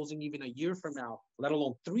that's closing even a year from now, let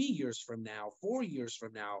alone 3 years from now, 4 years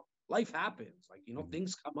from now. Life happens.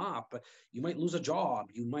 Things come up, but you might lose a job.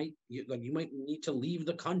 You might need to leave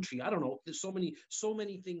the country. I don't know. There's so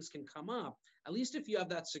many things can come up. At least if you have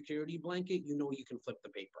that security blanket, you can flip the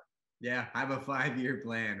paper. Yeah, I have a 5-year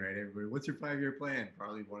plan, right? Everybody, what's your 5-year plan?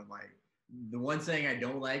 Probably the one saying I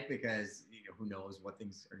don't like, because who knows what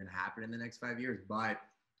things are going to happen in the next 5 years. But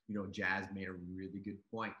Jas made a really good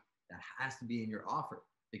point. That has to be in your offer,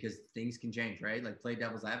 because things can change, right? Like, play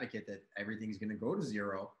devil's advocate that everything's going to go to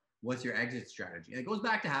zero. What's your exit strategy? And it goes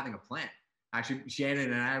back to having a plan. Actually,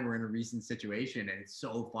 Shannon and I were in a recent situation, and it's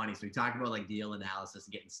so funny. So we talked about deal analysis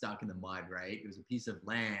and getting stuck in the mud, right? It was a piece of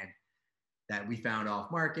land that we found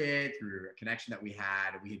off market through a connection that we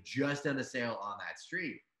had. We had just done a sale on that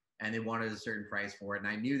street, and they wanted a certain price for it. And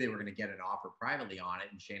I knew they were going to get an offer privately on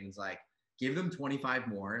it. And Shannon's like, give them 25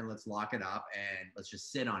 more and let's lock it up and let's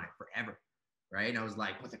just sit on it forever. Right. And I was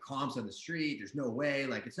like, with the comps on the street, there's no way,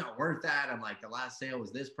 it's not worth that. I'm like, the last sale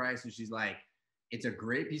was this price. And she's like, it's a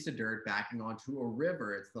great piece of dirt backing onto a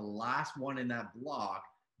river. It's the last one in that block.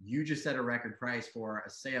 You just set a record price for a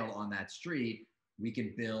sale on that street. We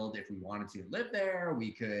can build if we wanted to live there.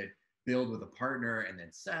 We could build with a partner and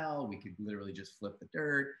then sell. We could literally just flip the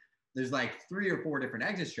dirt. There's 3 or 4 different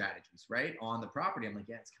exit strategies, right, on the property. I'm like,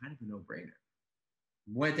 yeah, it's kind of a no-brainer.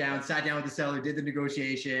 Went down, sat down with the seller, did the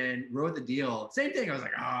negotiation, wrote the deal. Same thing. I was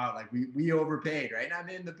like, we overpaid, right? And I'm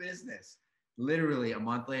in the business. Literally a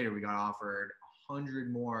month later, we got offered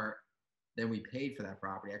 100 more than we paid for that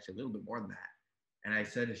property. Actually, a little bit more than that. And I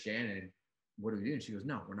said to Shannon, what do we do? And she goes,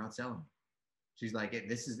 no, we're not selling. She's like,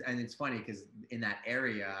 and it's funny because in that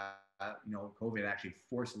area, COVID actually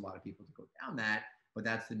forced a lot of people to go down that, but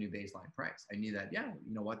that's the new baseline price. I knew that, yeah,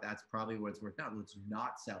 you know what? That's probably what it's worth now. Let's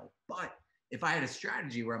not sell. But if I had a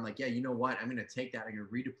strategy where I'm like, yeah, you know what, I'm going to take that, I'm going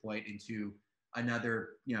to redeploy it into another,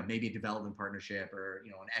 maybe a development partnership or,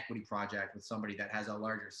 an equity project with somebody that has a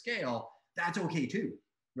larger scale, that's okay too,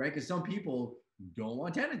 right? Because some people don't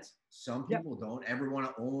want tenants. Some people don't ever want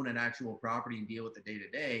to own an actual property and deal with the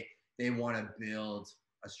day-to-day. They want to build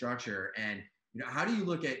a structure. And, how do you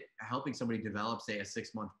look at helping somebody develop, say, a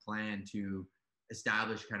 6-month plan to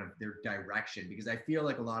establish kind of their direction? Because I feel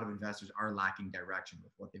like a lot of investors are lacking direction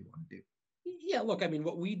with what they want to do. Yeah, look, I mean,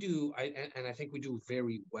 what we do, and I think we do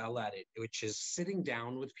very well at it, which is sitting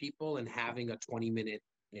down with people and having a 20-minute,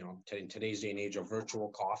 in today's day and age, a virtual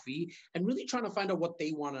coffee, and really trying to find out what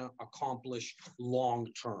they want to accomplish long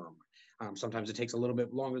term. Sometimes it takes a little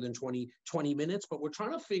bit longer than 20 minutes, but we're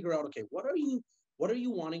trying to figure out, okay, what are you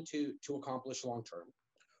wanting to accomplish long term?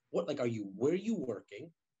 Where are you working?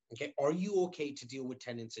 Okay, are you okay to deal with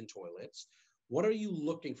tenants and toilets? What are you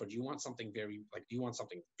looking for? Do you want something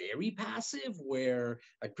very passive, where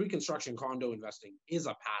like pre-construction condo investing is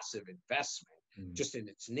a passive investment just in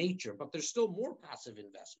its nature, but there's still more passive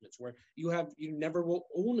investments where you never will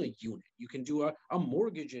own a unit. You can do a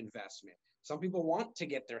mortgage investment. Some people want to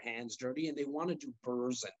get their hands dirty and they want to do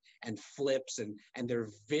burrs and flips, and they're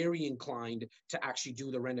very inclined to actually do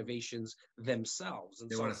the renovations themselves. And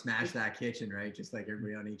They so want to smash that kitchen, right? Just like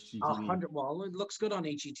everybody on a HGTV. hundred. Well, it looks good on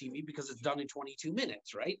HGTV because it's done in 22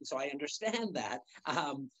 minutes, right? And so I understand that.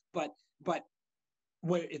 But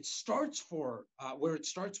where it starts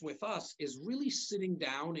with us is really sitting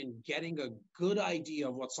down and getting a good idea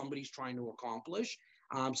of what somebody's trying to accomplish.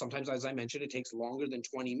 Sometimes, as I mentioned, it takes longer than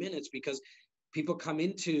 20 minutes because people come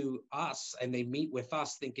into us and they meet with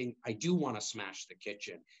us thinking, I do want to smash the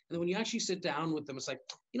kitchen. And then when you actually sit down with them, it's like,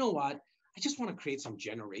 you know what? I just want to create some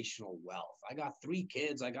generational wealth. I got 3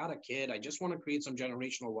 kids. I got a kid. I just want to create some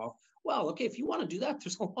generational wealth. Well, okay, if you want to do that,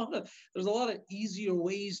 there's a lot of easier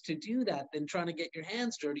ways to do that than trying to get your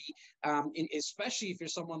hands dirty, especially if you're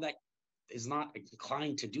someone that is not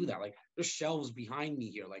inclined to do that. Like there's shelves behind me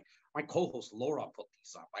here. Like my co-host Laura put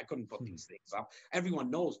these up. I couldn't put these things up. Everyone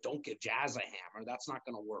knows don't give Jas a hammer. That's not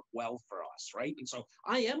going to work well for us, right? And so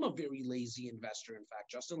I am a very lazy investor. In fact,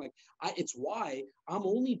 Justin, it's why I'm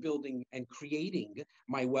only building and creating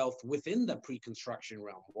my wealth within the pre-construction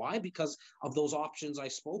realm. Why? Because of those options I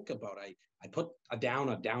spoke about. I put a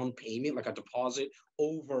down payment, like a deposit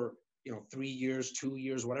over 3 years, 2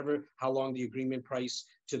 years, whatever, how long the agreement price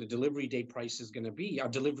to the delivery date price is going to be, our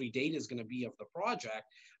delivery date is going to be of the project.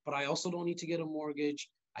 But I also don't need to get a mortgage.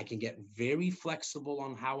 I can get very flexible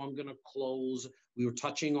on how I'm going to close. We were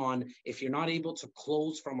touching on if you're not able to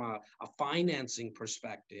close from a financing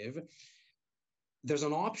perspective, there's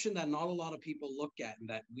an option that not a lot of people look at and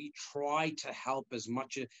that we try to help as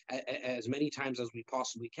many times as we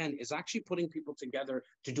possibly can, is actually putting people together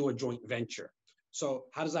to do a joint venture. So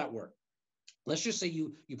how does that work? Let's just say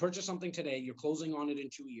you purchase something today, you're closing on it in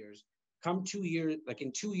 2 years. Come 2 years, like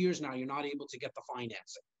in 2 years now, you're not able to get the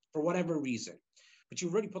financing for whatever reason, but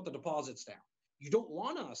you've already put the deposits down. You don't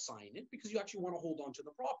want to assign it because you actually want to hold on to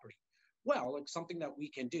the property. Well, like something that we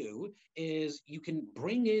can do is you can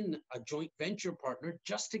bring in a joint venture partner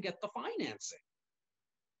just to get the financing.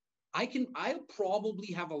 I probably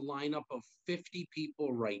have a lineup of 50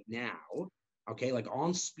 people right now, okay, like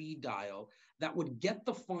on speed dial, that would get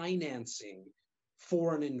the financing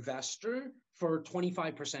for an investor for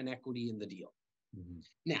 25% equity in the deal. Mm-hmm.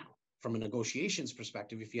 Now, from a negotiations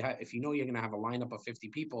perspective, if you know you're going to have a lineup of 50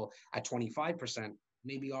 people at 25%,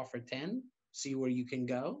 maybe offer 10, see where you can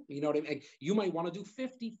go. You know what I mean? You might want to do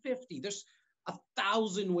 50-50. There's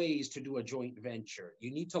 1,000 ways to do a joint venture.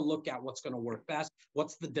 You need to look at what's going to work best,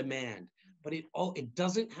 what's the demand. But it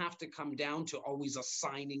doesn't have to come down to always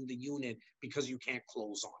assigning the unit because you can't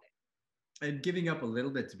close on it. And giving up a little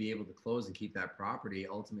bit to be able to close and keep that property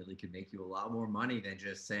ultimately could make you a lot more money than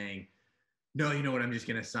just saying, no, you know what, I'm just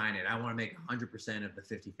going to sign it. I want to make 100% of the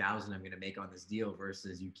 50,000 I'm going to make on this deal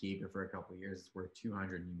versus you keep it for a couple of years. It's worth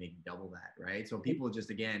 200 and you make double that, right? So people just,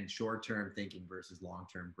 again, short-term thinking versus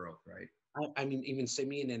long-term growth, right? I mean, even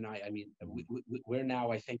Simeon and I mean, we're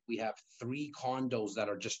now, I think we have 3 condos that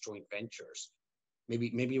are just joint ventures.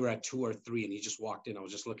 Maybe we're at 2 or 3, and he just walked in. I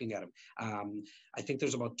was just looking at him. I think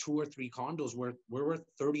there's about 2 or 3 condos where we're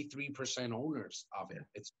 33% owners of it.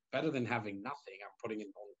 It's better than having nothing. I'm putting in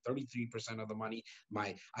only 33% of the money.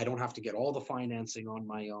 I don't have to get all the financing on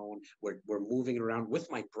my own. We're moving it around with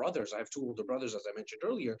my brothers. I have 2 older brothers, as I mentioned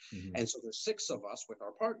earlier, and so there's 6 of us with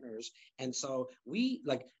our partners. And so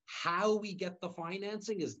how we get the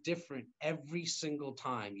financing is different every single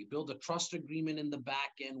time. You build a trust agreement in the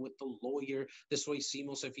back end with the lawyer. This way,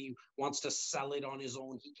 Simos, if he wants to sell it on his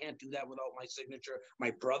own, he can't do that without my signature.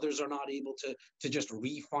 My brothers are not able to just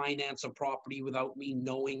refinance a property without me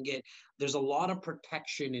knowing it. There's a lot of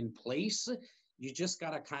protection in place. You just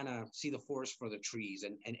got to kind of see the forest for the trees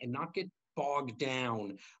and not get bogged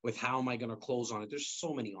down with how am I going to close on it. There's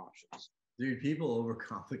so many options. Dude, people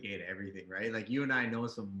overcomplicate everything, right? Like you and I know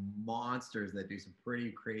some monsters that do some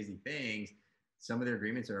pretty crazy things. some of their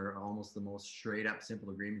agreements are almost the most straight up simple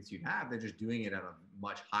agreements you'd have. They're just doing it at a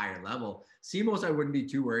much higher level. Simos, I wouldn't be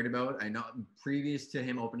too worried about. I know previous to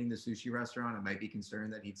him opening the sushi restaurant, I might be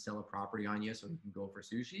concerned that he'd sell a property on you so he can go for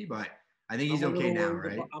sushi, but I think he's okay now,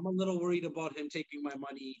 right? I'm a little worried about him taking my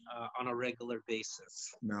money on a regular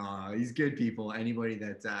basis. No, he's good people. Anybody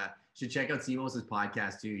that should check out Simos'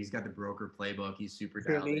 podcast too. He's got the broker playbook. He's super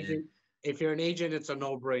dialed in. If you're an agent, it's a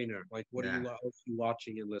no-brainer. Like, what are you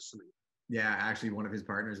watching and listening? Yeah, actually, one of his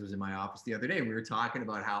partners was in my office the other day. We were talking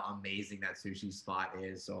about how amazing that sushi spot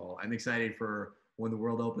is. So I'm excited for when the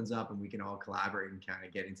world opens up and we can all collaborate and kind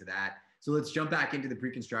of get into that. So let's jump back into the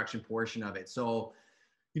pre-construction portion of it. So,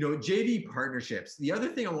 JV partnerships. The other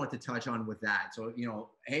thing I want to touch on with that. So,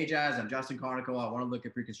 hey, Jas, I'm Justin Conoco. I want to look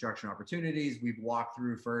at pre-construction opportunities. We've walked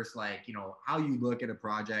through first, how you look at a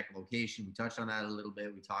project, location. We touched on that a little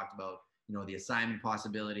bit. We talked about, the assignment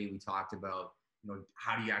possibility. We talked about,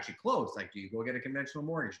 how do you actually close? Like, do you go get a conventional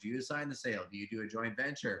mortgage? Do you assign the sale? Do you do a joint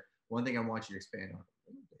venture? One thing I want you to expand on a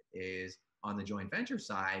little bit is on the joint venture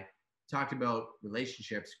side, talked about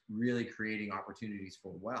relationships really creating opportunities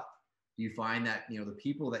for wealth. Do you find that, the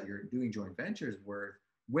people that you're doing joint ventures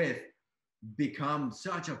with become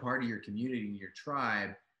such a part of your community and your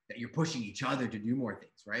tribe that you're pushing each other to do more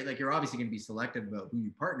things, right? Like, you're obviously going to be selective about who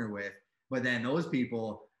you partner with, but then those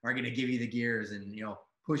people are going to give you the gears and,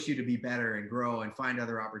 push you to be better and grow and find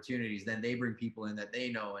other opportunities. Then they bring people in that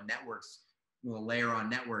they know, and networks will layer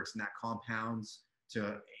on networks, and that compounds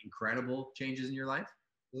to incredible changes in your life.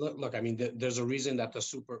 Look, I mean, there's a reason that the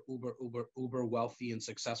super uber wealthy and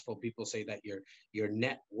successful people say that your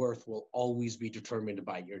net worth will always be determined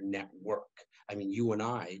by your network. I mean, you and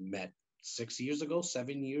I met 6 years ago,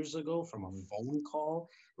 7 years ago from a phone call,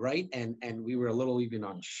 right? And we were a little even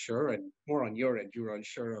unsure, and more on your end, you were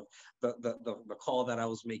unsure of the call that I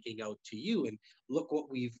was making out to you. And look what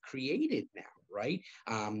we've created now, right?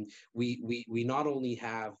 We not only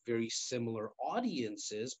have very similar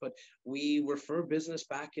audiences, but we refer business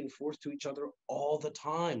back and forth to each other all the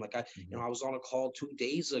time. Like I was on a call 2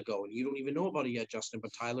 days ago, and you don't even know about it yet, Justin,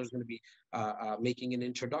 but Tyler's going to be making an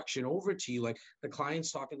introduction over to you. Like, the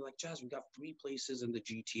client's talking like, Jas, we got 3 places in the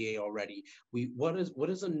GTA already. What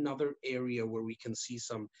is another area where we can see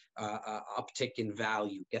some uptick in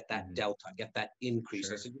value, get that delta, get that increase?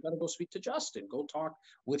 Sure. I said, you got to go speak to Justin, go talk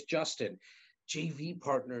with Justin. JV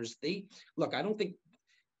partners, look, I don't think,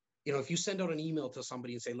 if you send out an email to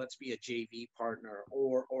somebody and say, let's be a JV partner,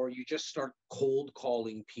 or you just start cold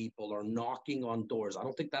calling people or knocking on doors, I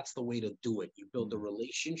don't think that's the way to do it. You build a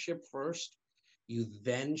relationship first, you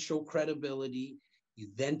then show credibility, you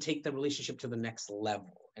then take the relationship to the next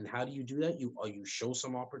level. And how do you do that? You show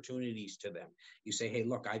some opportunities to them. You say, hey,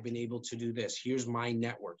 look, I've been able to do this. Here's my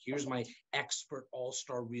network. Here's my expert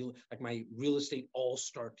all-star my real estate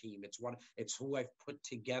all-star team. It's who I've put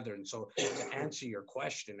together. And so to answer your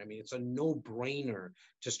question, I mean, it's a no-brainer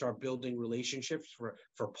to start building relationships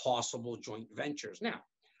for possible joint ventures. Now,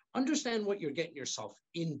 understand what you're getting yourself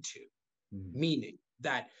into, meaning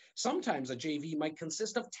that sometimes a JV might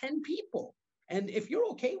consist of 10 people. And if you're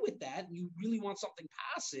okay with that, you really want something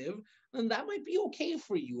passive, then that might be okay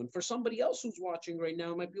for you. And for somebody else who's watching right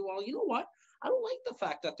now, it might be, well, you know what? I don't like the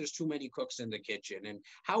fact that there's too many cooks in the kitchen. And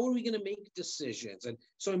how are we going to make decisions? And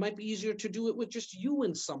so it might be easier to do it with just you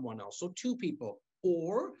and someone else. So 2 people.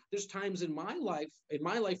 Or there's times in my life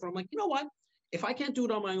where I'm like, you know what? If I can't do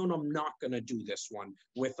it on my own, I'm not going to do this one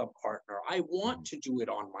with a partner. I want to do it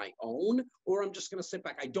on my own, or I'm just going to sit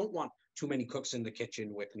back. I don't want too many cooks in the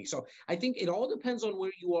kitchen with me. So I think it all depends on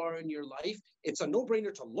where you are in your life. It's a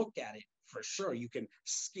no-brainer to look at it for sure. You can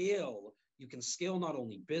scale not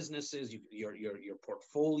only businesses, your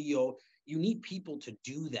portfolio. You need people to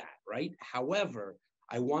do that, right? However,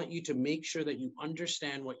 I want you to make sure that you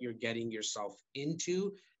understand what you're getting yourself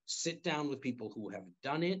into. Sit down with people who have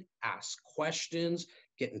done it, ask questions,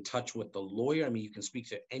 get in touch with the lawyer. I mean, you can speak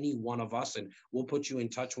to any one of us, and we'll put you in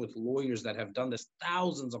touch with lawyers that have done this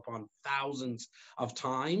thousands upon thousands of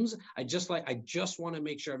times. I just want to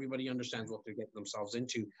make sure everybody understands what they're getting themselves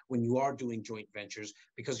into when you are doing joint ventures,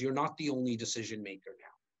 because you're not the only decision maker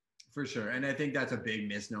now. For sure. And I think that's a big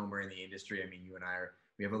misnomer in the industry. I mean, you and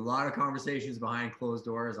we have a lot of conversations behind closed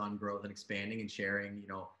doors on growth and expanding and sharing,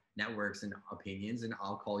 networks and opinions, and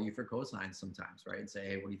I'll call you for cosigns sometimes, right? And say,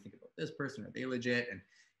 hey, what do you think about this person? Are they legit? And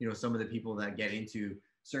some of the people that get into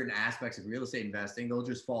certain aspects of real estate investing, they'll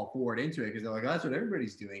just fall forward into it because they're like, oh, that's what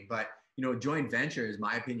everybody's doing. But joint venture is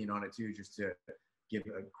my opinion on it too. Just to give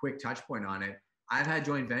a quick touch point on it, I've had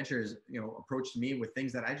joint ventures, approach me with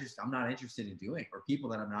things that I'm not interested in doing, or people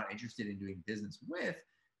that I'm not interested in doing business with,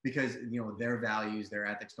 because, their values, their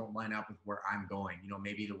ethics don't line up with where I'm going.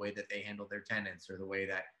 Maybe the way that they handle their tenants or the way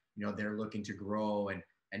that, they're looking to grow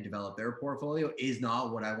and develop their portfolio is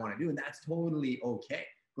not what I want to do. And that's totally okay.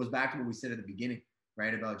 Goes back to what we said at the beginning,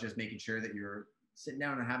 right? About just making sure that you're sitting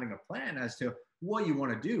down and having a plan as to what you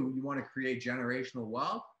want to do. You want to create generational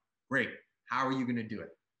wealth? Great. How are you going to do it?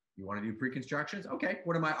 You want to do pre-constructions? Okay.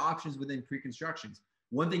 What are my options within pre-constructions?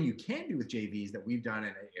 One thing you can do with JVs that we've done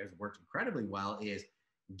and it has worked incredibly well is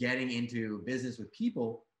getting into business with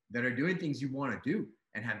people that are doing things you want to do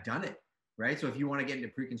and have done it, right? So if you want to get into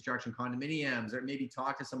pre-construction condominiums or maybe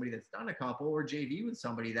talk to somebody that's done a couple or JV with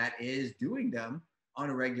somebody that is doing them on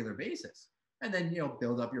a regular basis, and then,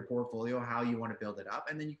 build up your portfolio, how you want to build it up.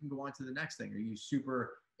 And then you can go on to the next thing. Are you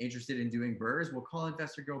super interested in doing BRRRRs? Well, call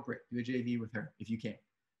investor girl Britt, do a JV with her if you can,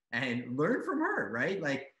 and learn from her, right?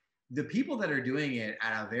 Like the people that are doing it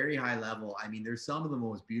at a very high level, I mean, there's some of the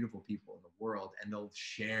most beautiful people in the world, and they'll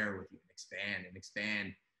share with you and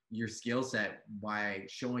expand your skill set by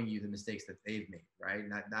showing you the mistakes that they've made, right?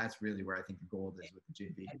 And that's really where I think the gold is with the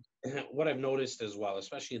JV. And what I've noticed as well,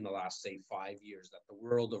 especially in the last, say, 5 years, that the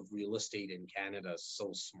world of real estate in Canada is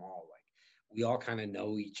so small. Like we all kind of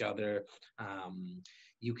know each other.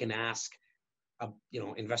 You can ask,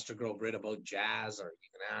 investor girl Brit about Jas, or you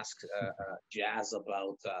can ask Jas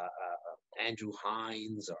about Andrew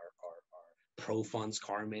Hines or Pro Funds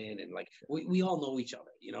Carmen, and like we all know each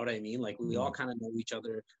other. You know what I mean? Like we all kind of know each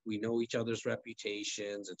other. We know each other's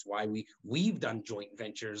reputations. It's why we've done joint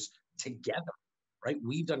ventures together, right?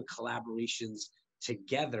 We've done collaborations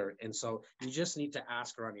together. And so you just need to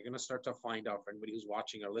ask around. You're going to start to find out, for anybody who's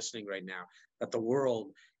watching or listening right now, that the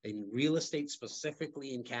world in real estate,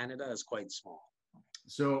 specifically in Canada, is quite small.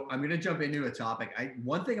 So I'm going to jump into a topic.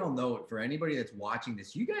 One thing I'll note for anybody that's watching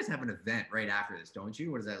this, you guys have an event right after this, don't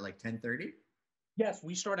you? What is that, like 10:30? Yes,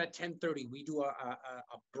 we start at 10:30. We do a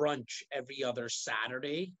brunch every other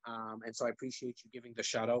Saturday. And so I appreciate you giving the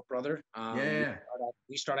shout out, brother. Yeah.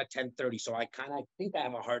 We start at 10:30. So I think I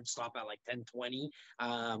have a hard stop at like 10:20.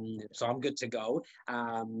 So I'm good to go.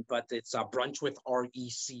 But it's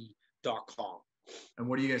brunchwithrec.com. And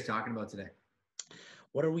what are you guys talking about today?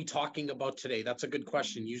 What are we talking about today? That's a good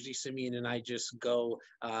question. Usually Simeon and I just go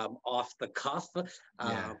off the cuff.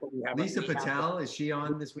 Yeah. But Lisa Patel, is she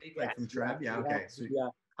on this week? Like from Trev? Yeah. Okay. Yeah.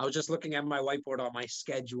 I was just looking at my whiteboard on my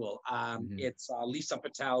schedule. It's Lisa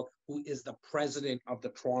Patel, who is the president of the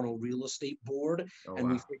Toronto Real Estate Board. We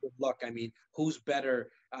figured, look, I mean, who's better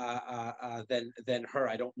than her?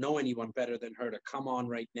 I don't know anyone better than her to come on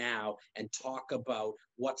right now and talk about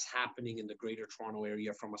what's happening in the Greater Toronto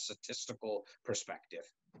Area from a statistical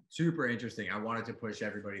perspective. Super interesting. I wanted to push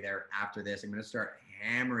everybody there after this. I'm going to start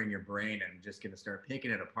hammering your brain, and I'm just going to start picking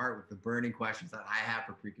it apart with the burning questions that I have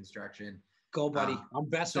for pre-construction. Go, buddy. I'm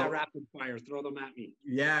best at rapid fire. Throw them at me.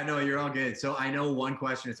 Yeah, no, you're all good. So I know one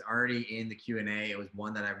question is already in the Q&A. It was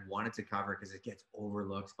one that I wanted to cover because it gets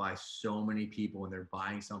overlooked by so many people when they're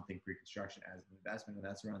buying something pre-construction as an investment, and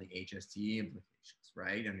that's around the HST implications,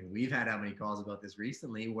 right? I mean, we've had how many calls about this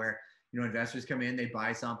recently where, investors come in, they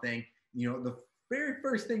buy something, the very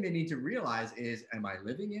first thing they need to realize is, am I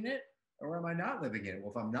living in it or am I not living in it?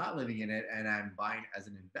 Well, if I'm not living in it and I'm buying as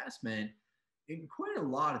an investment, in quite a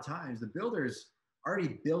lot of times, the builders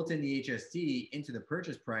already built in the HST into the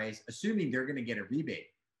purchase price, assuming they're going to get a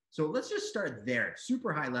rebate. So let's just start there,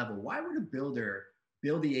 super high level. Why would a builder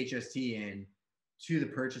build the HST in to the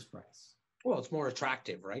purchase price? Well, it's more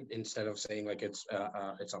attractive, right? Instead of saying like it's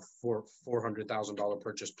a $400,000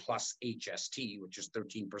 purchase plus HST, which is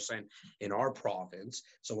 13% in our province.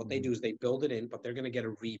 So what they do is they build it in, but they're going to get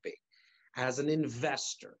a rebate. As an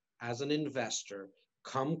investor,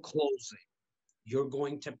 come closing, you're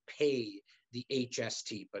going to pay the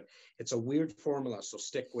HST, but it's a weird formula, so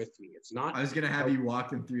stick with me. It's not. I was going to have you walk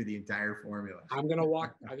them through the entire formula. I'm going to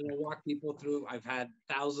walk people through. I've had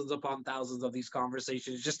thousands upon thousands of these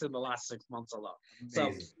conversations just in the last 6 months alone.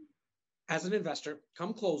 Amazing. So as an investor,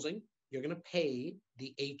 come closing, you're going to pay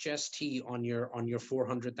the HST on your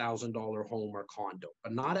 $400,000 home or condo,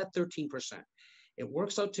 but not at 13%. It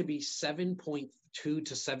works out to be 7.2 to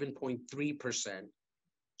 7.3%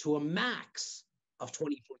 to a max of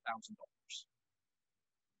 $24,000.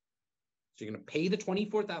 So you're going to pay the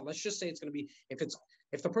 $24,000. Let's just say it's going to be,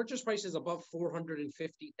 if the purchase price is above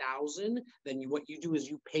 $450,000, then what you do is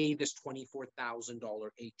you pay this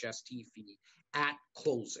 $24,000 HST fee at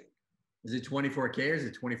closing. Is it 24K or is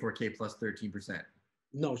it 24K plus 13%?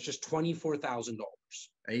 No, it's just $24,000.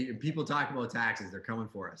 People talk about taxes; they're coming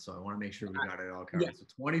for us. So I want to make sure we got it all Yeah. covered. So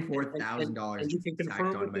 $24,000 And you can tacked confirm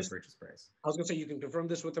onto with my this. purchase price. I was going to say, you can confirm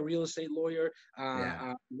this with a real estate lawyer.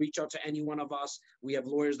 Yeah. Reach out to any one of us. We have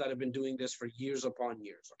lawyers that have been doing this for years upon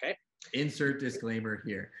years. Okay. Insert disclaimer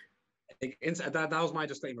here. That was my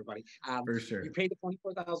disclaimer, buddy. For sure. You pay the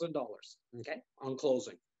 $24,000, okay, on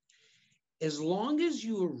closing. As long as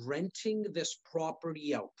you are renting this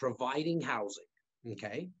property out, providing housing,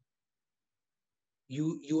 okay,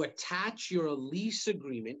 you attach your lease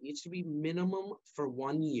agreement, needs to be minimum for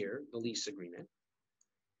 1 year, the lease agreement.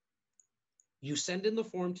 You send in the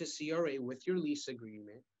form to CRA with your lease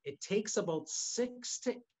agreement. It takes about 6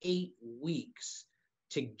 to 8 weeks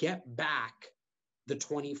to get back the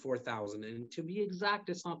 24,000. And to be exact,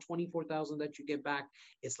 it's not 24,000 that you get back.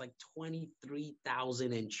 It's like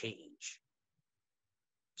 23,000 and change.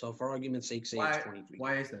 So for argument's sake, say it's 23.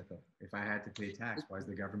 Why is that though? If I had to pay tax, why is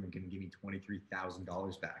the government going to give me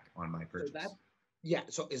 $23,000 back on my purchase?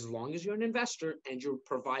 So as long as you're an investor and you're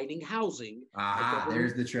providing housing.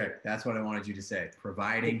 There's the trick. That's what I wanted you to say.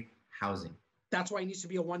 Providing housing. That's why it needs to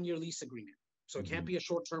be a 1 year lease agreement. So it can't be a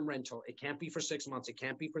short-term rental. It can't be for 6 months. It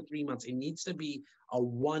can't be for 3 months. It needs to be a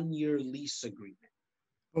 1 year lease agreement.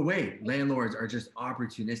 But wait, landlords are just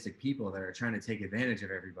opportunistic people that are trying to take advantage of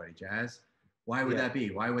everybody, Jas. Why would that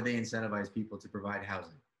be? Why would they incentivize people to provide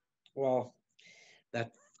housing? Well,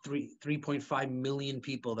 that 3.5 million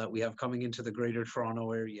people that we have coming into the Greater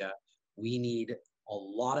Toronto area, we need a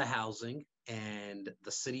lot of housing. And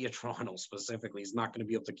the city of Toronto specifically is not going to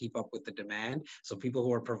be able to keep up with the demand. So people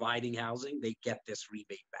who are providing housing, they get this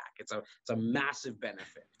rebate back. It's a massive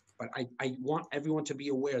benefit. But I want everyone to be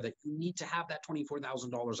aware that you need to have that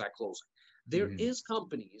 $24,000 at closing. There is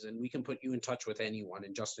companies, and we can put you in touch with anyone.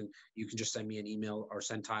 And Justin, you can just send me an email or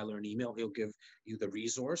send Tyler an email. He'll give you the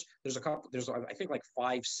resource. There's a couple, I think like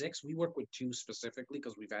 5, 6. We work with 2 specifically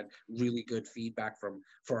because we've had really good feedback for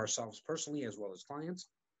ourselves personally as well as clients.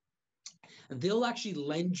 They'll actually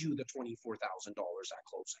lend you the $24,000 at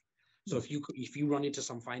closing. So if you run into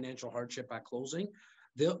some financial hardship at closing,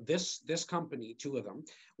 this company, 2 of them,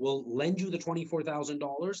 will lend you the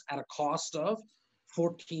 $24,000 at a cost of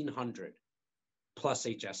 $1,400 plus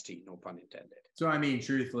HST, no pun intended. So I mean,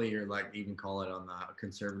 truthfully, you're like, even call it on the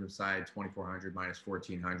conservative side, 2,400 minus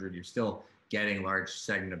 1,400. You're still getting a large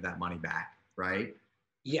segment of that money back, right?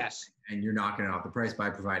 Yes. And you're knocking it off the price by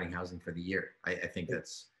providing housing for the year. I think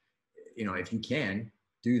that's, if you can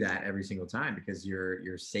do that every single time, because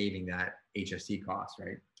you're saving that HST cost,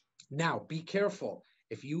 right? Now, be careful.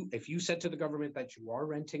 If you said to the government that you are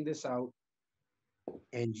renting this out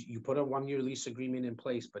and you put a 1 year lease agreement in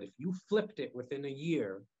place, but if you flipped it within a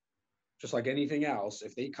year, just like anything else,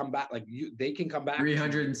 if they come back, they can come back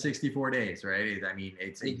 364 days, right? I mean,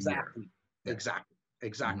 it's exactly.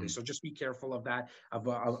 So just be careful of that,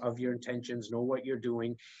 of your intentions, know what you're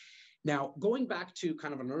doing. Now, going back to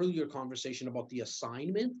kind of an earlier conversation about the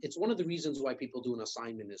assignment, it's one of the reasons why people do an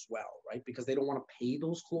assignment as well, right? Because they don't want to pay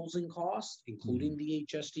those closing costs, including the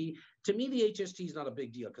HST. To me, the HST is not a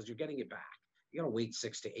big deal because you're getting it back. You got to wait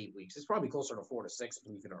 6 to 8 weeks. It's probably closer to 4 to 6,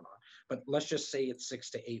 believe it or not. But let's just say it's 6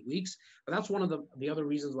 to 8 weeks. But that's one of the other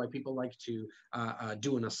reasons why people like to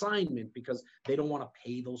do an assignment, because they don't want to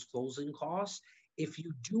pay those closing costs. If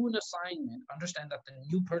you do an assignment, understand that the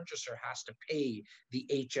new purchaser has to pay the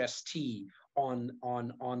HST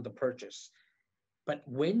on the purchase. But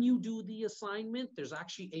when you do the assignment, there's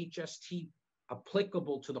actually HST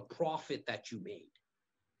applicable to the profit that you made.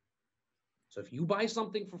 So if you buy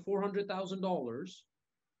something for $400,000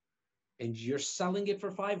 and you're selling it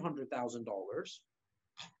for $500,000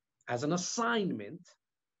 as an assignment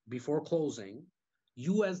before closing,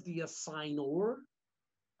 you as the assignor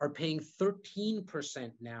are paying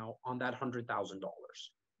 13% now on that $100,000.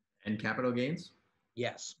 And capital gains?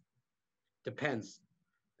 Yes. Depends.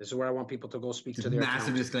 This is where I want people to go speak Just to their massive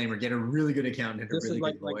accountant. Disclaimer, get a really good accountant and this a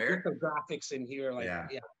really is good lawyer. Get the graphics in here.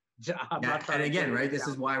 And again, right, this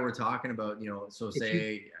is why we're talking about, so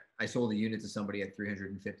say I sold a unit to somebody at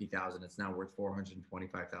 $350,000, it's now worth $425,000.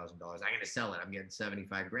 I'm going to sell it. I'm getting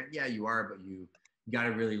 75 grand. Yeah, you are, but you got to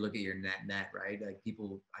really look at your net, right? Like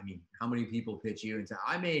people, I mean, how many people pitch you and say,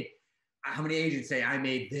 how many agents say I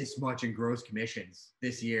made this much in gross commissions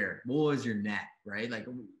this year? What was your net, right? Like,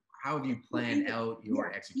 how have you planned out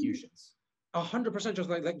your executions?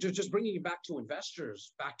 100%. Just bringing it back to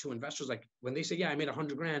investors, like when they say, yeah, I made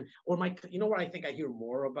 100 grand, or you know what I think I hear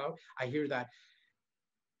more about? I hear that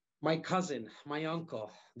my cousin, my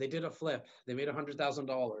uncle, they did a flip. They made $100,000.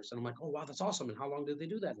 And I'm like, oh, wow, that's awesome. And how long did they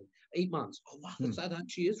do that in? 8 months. Oh, wow, that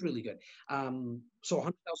actually is really good. So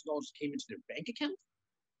 $100,000 came into their bank account?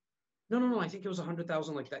 No. I think it was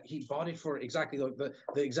 100,000 like that. He bought it for exactly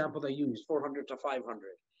the example they used, 400 to 500.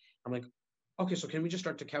 I'm like, okay, so can we just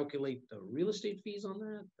start to calculate the real estate fees on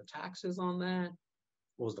that, the taxes on that?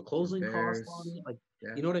 What was the closing cost on Repairs. it? Like,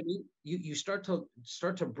 Yeah. you know what I mean? You start to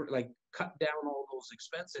like cut down all those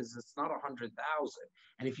expenses. It's not 100,000.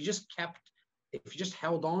 And if you just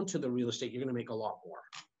held on to the real estate, you're going to make a lot more.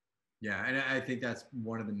 Yeah, and I think that's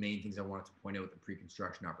one of the main things I wanted to point out with the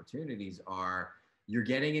pre-construction opportunities are you're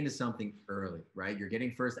getting into something early, right? You're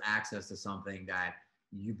getting first access to something that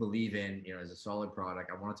you believe in, as a solid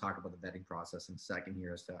product. I want to talk about the vetting process in a second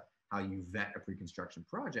here as to how you vet a pre-construction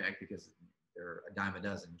project because they're a dime a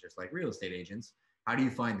dozen, just like real estate agents. How do you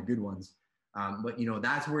find the good ones? But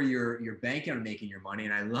that's where you're banking on making your money.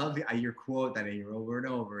 And I love your quote that I hear over and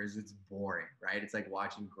over is it's boring, right? It's like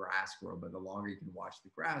watching grass grow, but the longer you can watch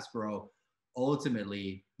the grass grow,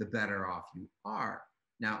 ultimately the better off you are.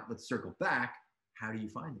 Now let's circle back. How do you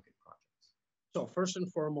find the good projects? So first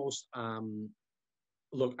and foremost,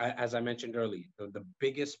 look, as I mentioned earlier, the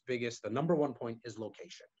biggest, the number one point is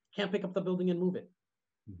location. Can't pick up the building and move it.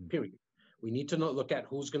 Mm-hmm. Period. We need to look at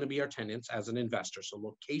who's going to be our tenants as an investor. So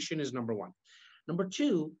location is number one. Number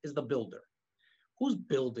two is the builder. Who's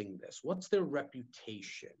building this? What's their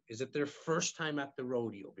reputation? Is it their first time at the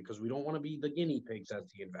rodeo? Because we don't want to be the guinea pigs as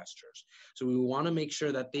the investors. So we want to make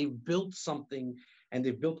sure that they've built something and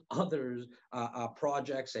they've built others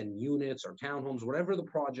projects and units or townhomes, whatever the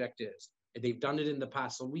project is. They've done it in the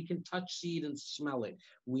past, so we can touch, see it, and smell it.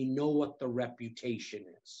 We know what the reputation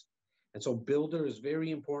is. And so builder is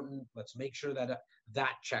very important. Let's make sure that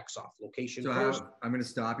that checks off. Location so first. I'm going to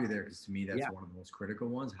stop you there because to me, that's one of the most critical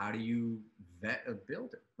ones. How do you vet a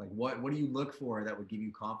builder? Like what do you look for that would give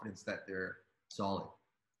you confidence that they're solid?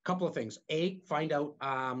 Couple of things. Find out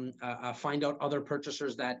other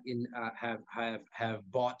purchasers that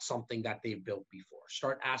have bought something that they've built before.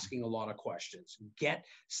 Start asking a lot of questions.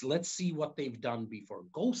 Let's see what they've done before.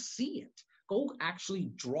 Go see it. Go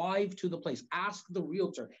actually drive to the place. Ask the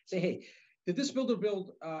realtor. Say, hey, did this builder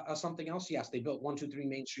build something else? Yes, they built 123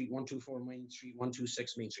 Main Street, 124 Main Street,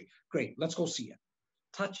 126 Main Street. Great. Let's go see it.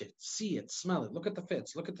 Touch it, see it, smell it. Look at the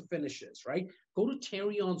fits. Look at the finishes. Right. Go to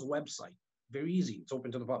Terrion's website. Very easy. It's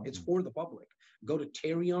open to the public. It's for the public. Go to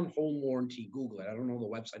Terrion Home Warranty. Google it. I don't know the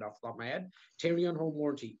website off the top of my head. Terrion Home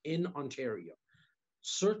Warranty in Ontario.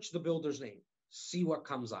 Search the builder's name. See what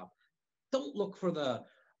comes up. Don't look for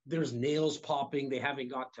there's nails popping, they haven't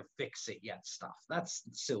got to fix it yet stuff. That's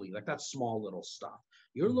silly. Like that's small little stuff.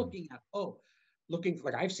 You're looking at,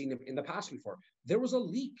 like I've seen it in the past before. There was a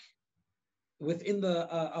leak within the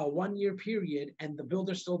 1 year period and the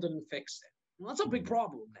builder still didn't fix it. Well, that's a big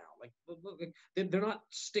problem now. Like they're not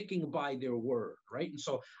sticking by their word, right? And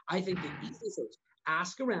so I think the easiest is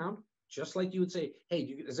ask around, just like you would say,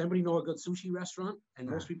 hey, does anybody know a good sushi restaurant? And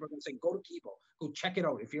most people are going to say, go to Kibo, go check it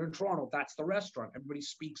out. If you're in Toronto, that's the restaurant. Everybody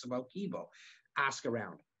speaks about Kibo. Ask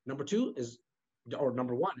around. Number two is, or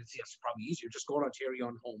number one, it's probably easier. Just go to Ontario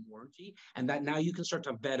on Home Warranty, and that now you can start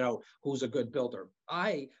to vet out who's a good builder.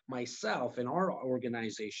 I myself in our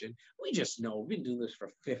organization, we just know we've been doing this for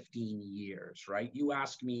 15 years, right? You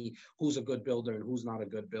ask me who's a good builder and who's not a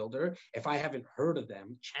good builder. If I haven't heard of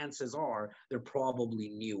them, chances are they're probably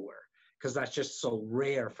newer, because that's just so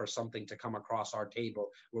rare for something to come across our table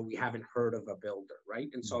where we haven't heard of a builder, right?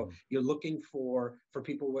 And so you're looking for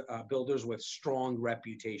people with builders with strong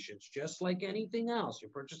reputations, just like anything else.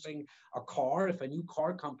 You're purchasing a car. If a new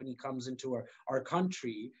car company comes into our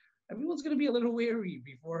country, everyone's going to be a little wary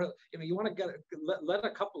before, you want to let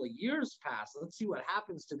a couple of years pass. Let's see what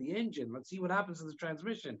happens to the engine. Let's see what happens to the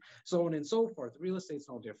transmission, so on and so forth. Real estate's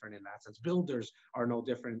no different in that sense. Builders are no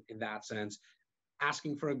different in that sense.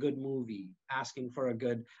 Asking for a good movie, asking for a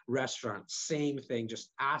good restaurant, same thing.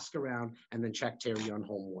 Just ask around and then check Terrion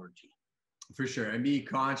Home Warranty. For sure. And be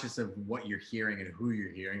conscious of what you're hearing and who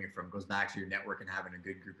you're hearing it from. It goes back to your network and having a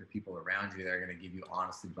good group of people around you that are going to give you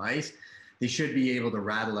honest advice. They should be able to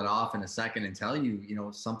rattle it off in a second and tell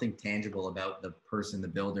you, something tangible about the person, the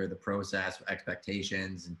builder, the process,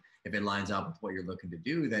 expectations. And if it lines up with what you're looking to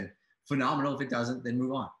do, then phenomenal. If it doesn't, then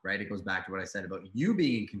move on, right? It goes back to what I said about you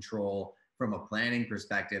being in control from a planning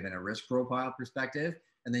perspective and a risk profile perspective,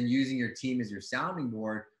 and then using your team as your sounding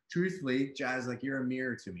board. Truthfully, Jas, like you're a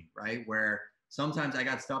mirror to me, right? Where sometimes I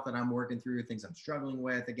got stuff that I'm working through, things I'm struggling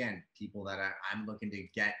with. Again, people that I'm looking to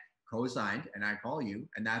get co-signed, and I call you,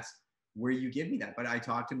 and that's where you give me that. But I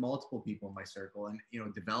talk to multiple people in my circle, and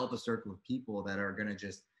develop a circle of people that are going to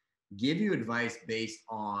just give you advice based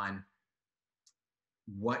on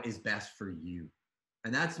what is best for you.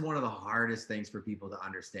 And that's one of the hardest things for people to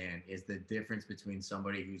understand is the difference between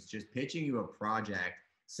somebody who's just pitching you a project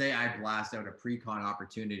say I blast out a pre-con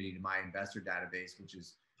opportunity to my investor database, which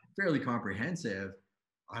is fairly comprehensive,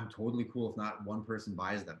 I'm totally cool if not one person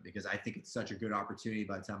buys them, because I think it's such a good opportunity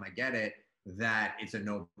by the time I get it that it's a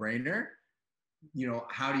no-brainer. You know,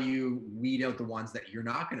 how do you weed out the ones that you're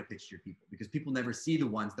not going to pitch to your people? Because people never see the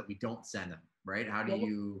ones that we don't send them, right? How do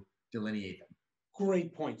you delineate them?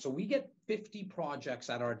 Great point. So we get 50 projects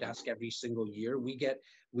at our desk every single year. We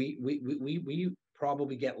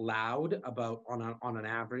probably get loud about on an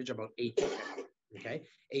average about 8 to 10. Okay,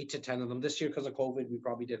 8 to 10 of them this year. Because of COVID, we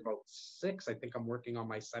probably did about 6. I think I'm working on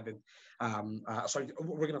my 7th.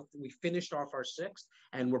 We finished off our 6th,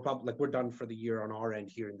 and we're probably like, we're done for the year on our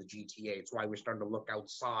end here in the GTA. It's why we're starting to look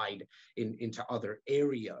outside into other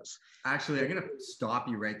areas. Actually, I'm going to stop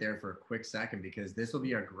you right there for a quick second, because this will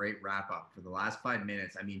be a great wrap up for the last 5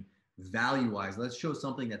 minutes. I mean, value wise, let's show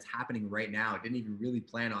something that's happening right now. I didn't even really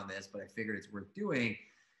plan on this, but I figured it's worth doing.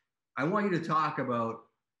 I want you to talk about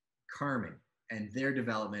Carmen and their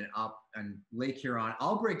development up on Lake Huron.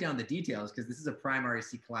 I'll break down the details because this is a prime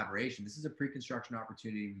REC collaboration. This is a pre-construction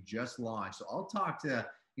opportunity we just launched. So I'll talk to,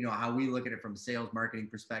 you know, how we look at it from a sales marketing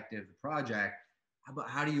perspective, the project.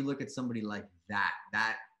 How do you look at somebody like that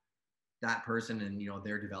person and, you know,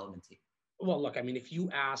 their development team? Well, look, I mean, if you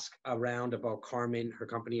ask around about Carmen, her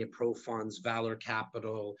company at Pro Funds, Valor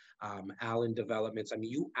Capital, Allen Developments, I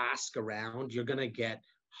mean, you ask around, you're going to get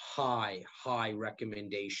high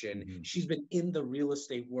recommendation. Mm-hmm. She's been in the real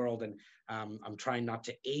estate world, and I'm trying not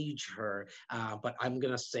to age her, but I'm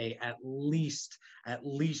going to say at least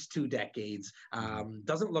 2 decades.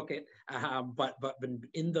 Doesn't look it, but been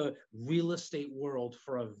in the real estate world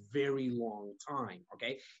for a very long time.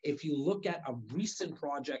 Okay, if you look at a recent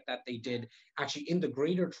project that they did actually in the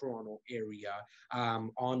Greater Toronto area,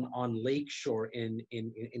 on Lakeshore in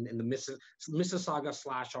the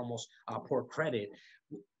Mississauga / almost Port Credit,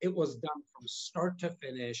 it was done from start to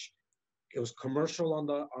finish. It was commercial on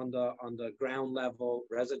the ground level,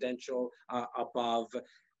 residential above.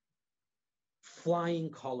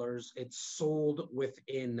 Flying colors. It sold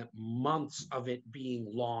within months of it being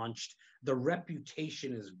launched. The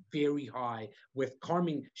reputation is very high with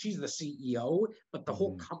Carmen. She's the CEO, but the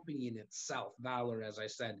whole company in itself, Valor, as I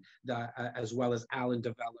said, as well as Allen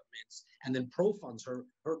Developments, and then Pro Funds, her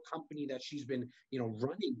company that she's been, you know,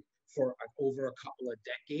 running for over a couple of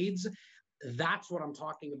decades. That's what I'm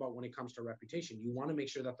talking about when it comes to reputation. You want to make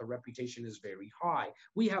sure that the reputation is very high.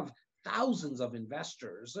 We have thousands of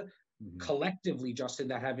investors collectively, Justin,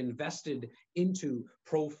 that have invested into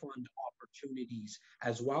Pro Fund opportunities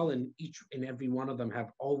as well. And each and every one of them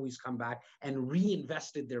have always come back and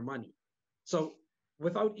reinvested their money. So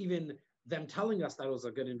without even them telling us that it was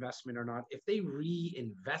a good investment or not, if they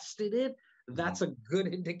reinvested it, that's a good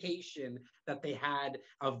indication that they had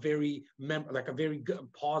a very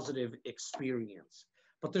good positive experience.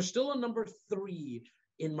 But there's still a number 3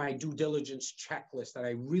 in my due diligence checklist that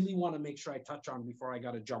I really want to make sure I touch on before I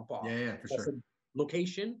got to jump off. Yeah, for sure. I said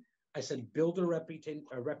location. I said builder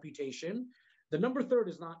reputation. The number 3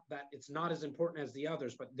 is not that it's not as important as the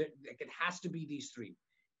others, but it has to be these 3,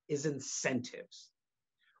 is incentives.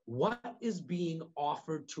 What is being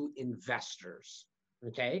offered to investors?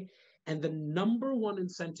 Okay. And the number 1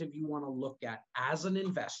 incentive you want to look at as an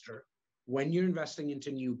investor when you're investing into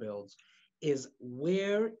new builds is,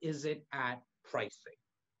 where is it at pricing?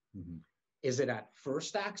 Is it at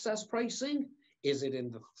first access pricing? Is it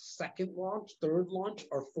in the 2nd launch, 3rd launch,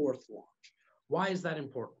 or 4th launch? Why is that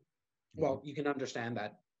important? Well, you can understand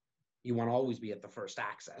that you want to always be at the first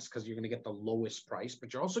access because you're going to get the lowest price,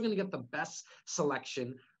 but you're also going to get the best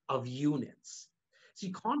selection of units. See,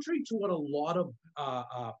 contrary to what a lot of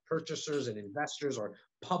purchasers and investors or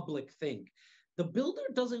public think, the builder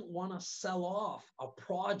doesn't want to sell off a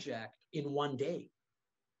project in one day.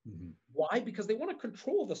 Why? Because they want to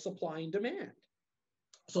control the supply and demand.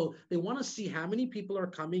 So they want to see how many people are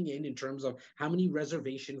coming in terms of how many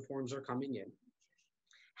reservation forms are coming in,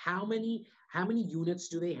 how many units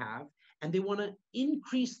do they have, and they want to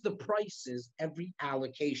increase the prices every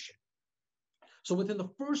allocation. So within the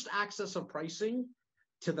first access of pricing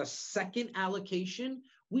to the 2nd allocation,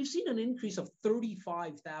 we've seen an increase of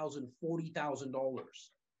 $35,000, $40,000.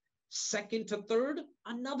 2nd to 3rd,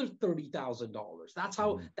 another $30,000.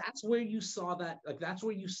 That's where you saw that, like, that's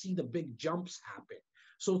where you see the big jumps happen.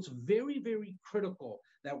 So it's very, very critical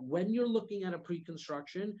that when you're looking at a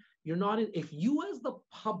pre-construction, you're not in, if you as the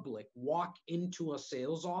public walk into a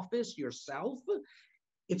sales office yourself,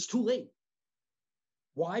 it's too late.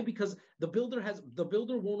 Why? Because the builder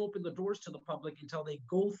won't open the doors to the public until they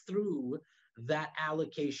go through that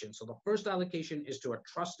allocation. So the first allocation is to a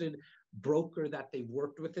trusted broker that they've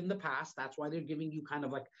worked with in the past. That's why they're giving you kind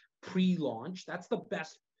of like pre-launch. That's the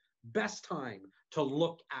best time to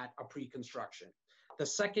look at a pre-construction. The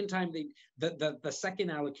second time the second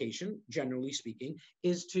allocation, generally speaking,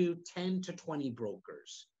 is to 10 to 20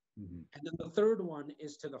 brokers. Mm-hmm. And then the third one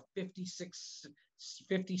is to the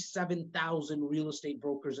 57,000 real estate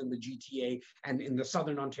brokers in the GTA, and in the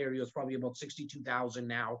Southern Ontario, it's probably about 62,000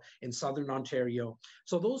 now in Southern Ontario.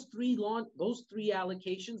 So those three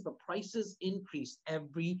allocations, the prices increase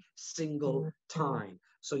every single time.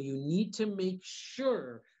 So you need to make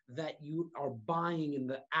sure that you are buying in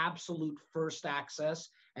the absolute first access.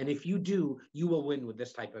 And if you do, you will win with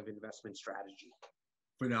this type of investment strategy.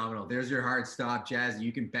 Phenomenal. There's your hard stop, Jas.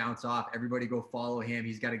 You can bounce off. Everybody go follow him.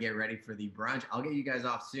 He's got to get ready for the brunch. I'll get you guys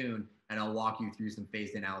off soon, and I'll walk you through some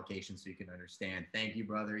phased-in allocations so you can understand. Thank you,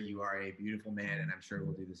 brother. You are a beautiful man, and I'm sure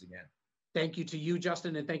we'll do this again. Thank you to you,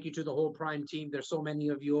 Justin, and thank you to the whole Prime team. There's so many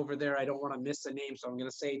of you over there. I don't want to miss a name, so I'm going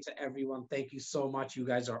to say to everyone, thank you so much. You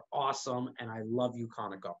guys are awesome, and I love you,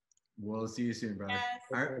 Conoco. We'll see you soon, brother. Yes.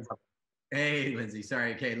 All right. Hey, Lindsay.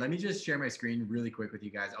 Sorry. Okay, let me just share my screen really quick with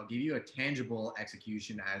you guys. I'll give you a tangible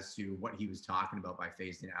execution as to what he was talking about by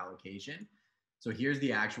phased-in allocation. So here's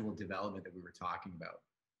the actual development that we were talking about.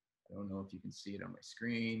 I don't know if you can see it on my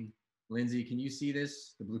screen. Lindsay, can you see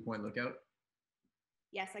this, the Blue Point Lookout?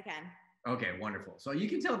 Yes, I can. Okay, wonderful. So you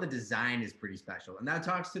can tell the design is pretty special, and that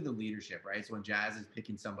talks to the leadership, right? So when Jas is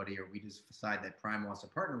picking somebody, or we just decide that Prime wants to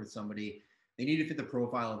partner with somebody, they need to fit the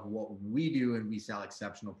profile of what we do, and we sell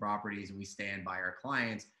exceptional properties, and we stand by our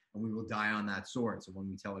clients, and we will die on that sword. So when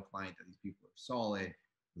we tell a client that these people are solid,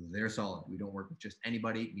 they're solid. We don't work with just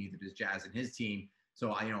anybody, neither does Jas and his team.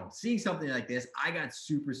 So seeing something like this, I got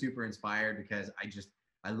super, super inspired because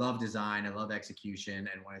I love design, I love execution.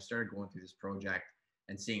 And when I started going through this project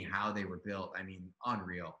and seeing how they were built, I mean,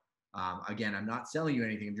 unreal. Again, I'm not selling you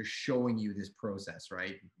anything. I'm just showing you this process,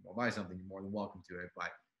 right? If you buy something, you're more than welcome to it,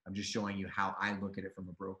 but I'm just showing you how I look at it from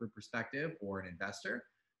a broker perspective or an investor.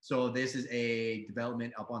 So this is a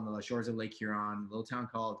development up on the shores of Lake Huron, a little town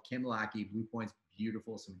called Kimilaki. Blue Point's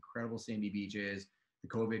beautiful, some incredible sandy beaches. The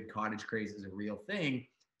COVID cottage craze is a real thing.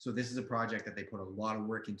 So this is a project that they put a lot of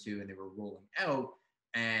work into, and they were rolling out,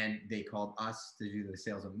 and they called us to do the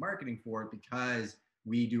sales and marketing for it because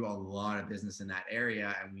we do a lot of business in that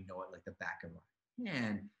area and we know it like the back of our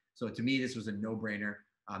hand. So to me, this was a no-brainer.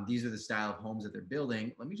 These are the style of homes that they're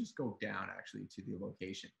building. Let me just go down actually to the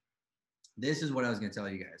location. This is what I was going to tell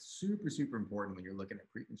you guys. Super, super important when you're looking at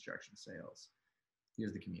pre-construction sales.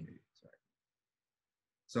 Here's the community. Sorry.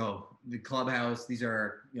 So the clubhouse, these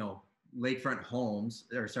are, lakefront homes,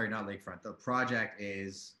 or sorry, not lakefront. The project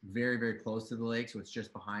is very, very close to the lake. So it's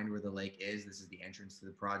just behind where the lake is. This is the entrance to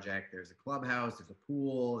the project. There's a clubhouse, there's a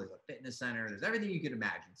pool, there's a fitness center, there's everything you can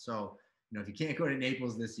imagine. So, if you can't go to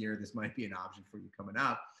Naples this year, this might be an option for you coming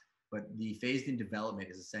up. But the phased-in development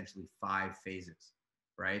is essentially 5 phases,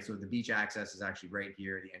 right? So the beach access is actually right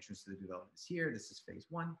here. The entrance to the development is here. This is phase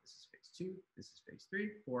 1, this is phase 2, this is phase 3,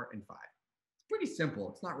 4, and 5. It's pretty simple.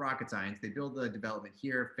 It's not rocket science. They build the development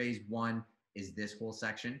here. Phase 1 is this whole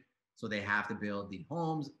section. So they have to build the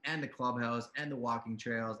homes and the clubhouse and the walking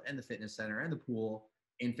trails and the fitness center and the pool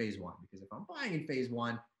in phase 1. Because if I'm buying in phase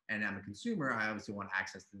 1 and I'm a consumer, I obviously want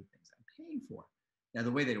access to the things I'm paying for. Now,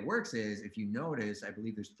 the way that it works is, if you notice, I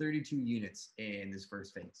believe there's 32 units in this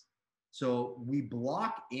first phase. So we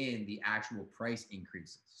block in the actual price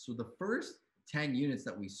increases. So the first 10 units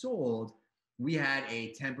that we sold, we had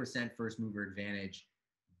a 10% first mover advantage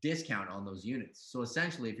discount on those units. So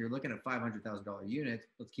essentially, if you're looking at $500,000 units,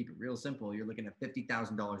 let's keep it real simple. You're looking at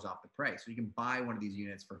 $50,000 off the price. So you can buy one of these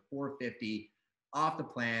units for $450,000 off the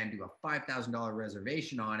plan, do a $5,000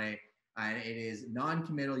 reservation on it. And it is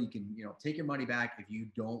non-committal. You can, take your money back if you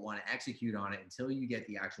don't want to execute on it until you get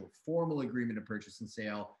the actual formal agreement of purchase and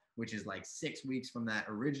sale, which is like 6 weeks from that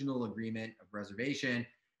original agreement of reservation.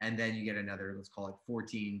 And then you get another, let's call it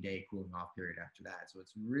 14-day cooling off period after that. So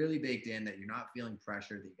it's really baked in that you're not feeling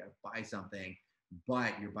pressure that you got to buy something,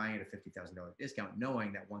 but you're buying at a $50,000 discount,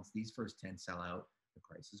 knowing that once these first 10 sell out, the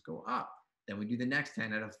prices go up. Then we do the next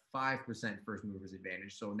 10 at a 5% first movers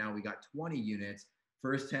advantage. So now we got 20 units,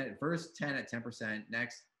 first 10 at 10%,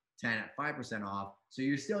 next 10 at 5% off. So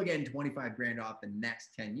you're still getting 25 grand off the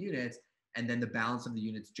next 10 units. And then the balance of the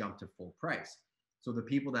units jump to full price. So the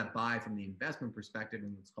people that buy from the investment perspective,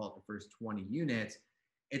 and let's call it the first 20 units,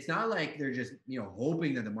 it's not like they're just,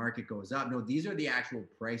 hoping that the market goes up. No, these are the actual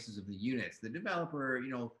prices of the units. The developer,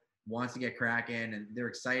 wants to get cracking and they're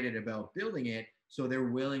excited about building it. So they're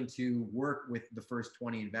willing to work with the first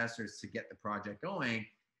 20 investors to get the project going.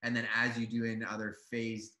 And then as you do in other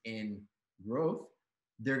phased in growth,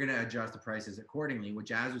 they're going to adjust the prices accordingly. What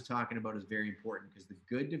Jas was talking about is very important because the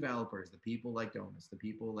good developers, the people like Domus, the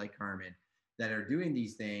people like Carmen that are doing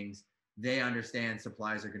these things, they understand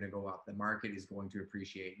supplies are going to go up. The market is going to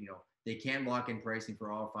appreciate. They can't lock in pricing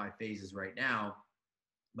for all 5 phases right now,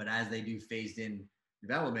 but as they do phased in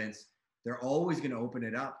developments, they're always going to open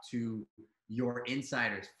it up to your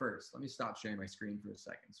insiders first. Let me stop sharing my screen for a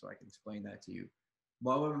second so I can explain that to you.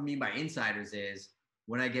 What I mean by insiders is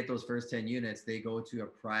when I get those first 10 units, they go to a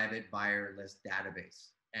private buyer list database.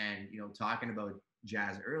 And, talking about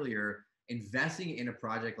Jas earlier, investing in a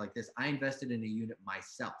project like this, I invested in a unit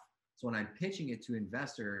myself. So when I'm pitching it to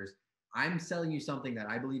investors, I'm selling you something that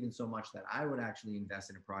I believe in so much that I would actually invest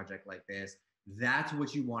in a project like this. That's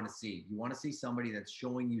what you want to see. You want to see somebody that's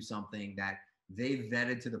showing you something that they've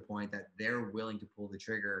vetted to the point that they're willing to pull the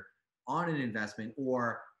trigger on an investment,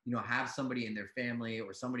 or have somebody in their family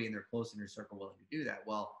or somebody in their close inner circle willing to do that.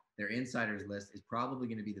 Well, their insiders list is probably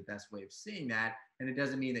going to be the best way of seeing that. And it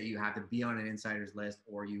doesn't mean that you have to be on an insiders list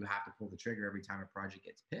or you have to pull the trigger every time a project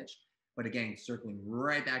gets pitched. But again, circling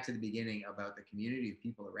right back to the beginning about the community of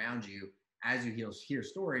people around you, as you hear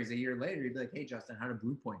stories a year later, you'd be like, hey, Justin, how did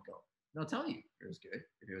Blue Point go? And I'll tell you if it was good,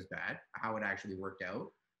 if it was bad, how it actually worked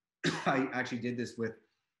out. I actually did this with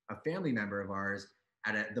a family member of ours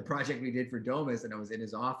at the project we did for Domus, and I was in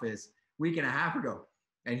his office a week and a half ago.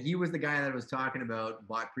 And he was the guy that I was talking about,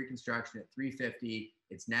 bought pre-construction at $350.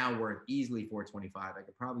 It's now worth easily $425. I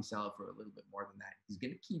could probably sell it for a little bit more than that. He's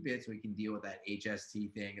going to keep it so he can deal with that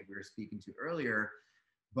HST thing that we were speaking to earlier.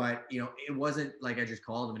 But, it wasn't like I just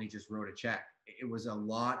called him and he just wrote a check. It was a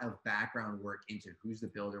lot of background work into who's the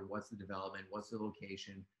builder, what's the development, what's the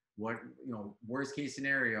location, what, worst case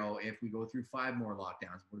scenario, if we go through 5 more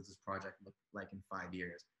lockdowns, what does this project look like in 5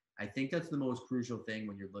 years? I think that's the most crucial thing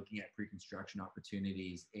when you're looking at pre-construction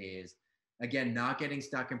opportunities is, again, not getting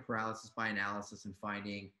stuck in paralysis by analysis and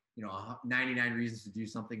finding, 99 reasons to do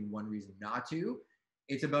something, 1 reason not to.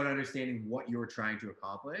 It's about understanding what you're trying to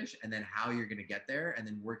accomplish and then how you're going to get there, and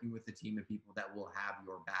then working with the team of people that will have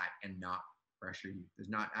your back and not pressure you. There's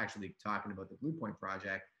not actually talking about the Blue Point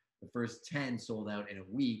project. The first 10 sold out in a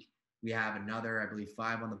week. We have another, I believe,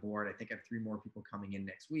 5 on the board. I think I have 3 more people coming in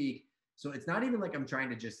next week. So it's not even like I'm trying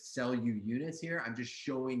to just sell you units here. I'm just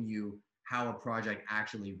showing you how a project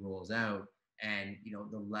actually rolls out and,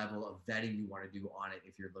 the level of vetting you want to do on it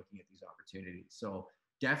if you're looking at these opportunities. So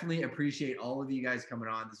definitely appreciate all of you guys coming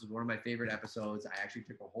on. This is one of my favorite episodes. I actually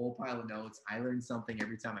took a whole pile of notes. I learned something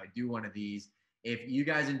every time I do one of these. If you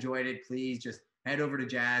guys enjoyed it, please just head over to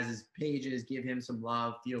Jas's pages, give him some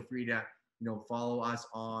love. Feel free to, follow us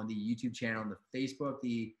on the YouTube channel and the Facebook.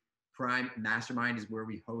 The Prime Mastermind is where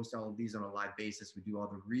we host all of these on a live basis. We do all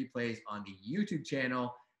the replays on the YouTube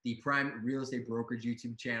channel. The Prime Real Estate Brokerage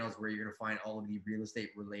YouTube channel is where you're going to find all of the real estate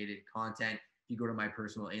related content. If you go to my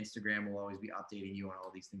personal Instagram, we'll always be updating you on all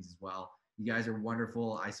these things as well. You guys are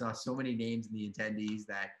wonderful. I saw so many names in the attendees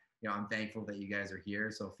that, I'm thankful that you guys are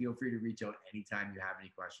here. So feel free to reach out anytime you have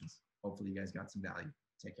any questions. Hopefully you guys got some value.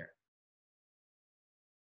 Take care.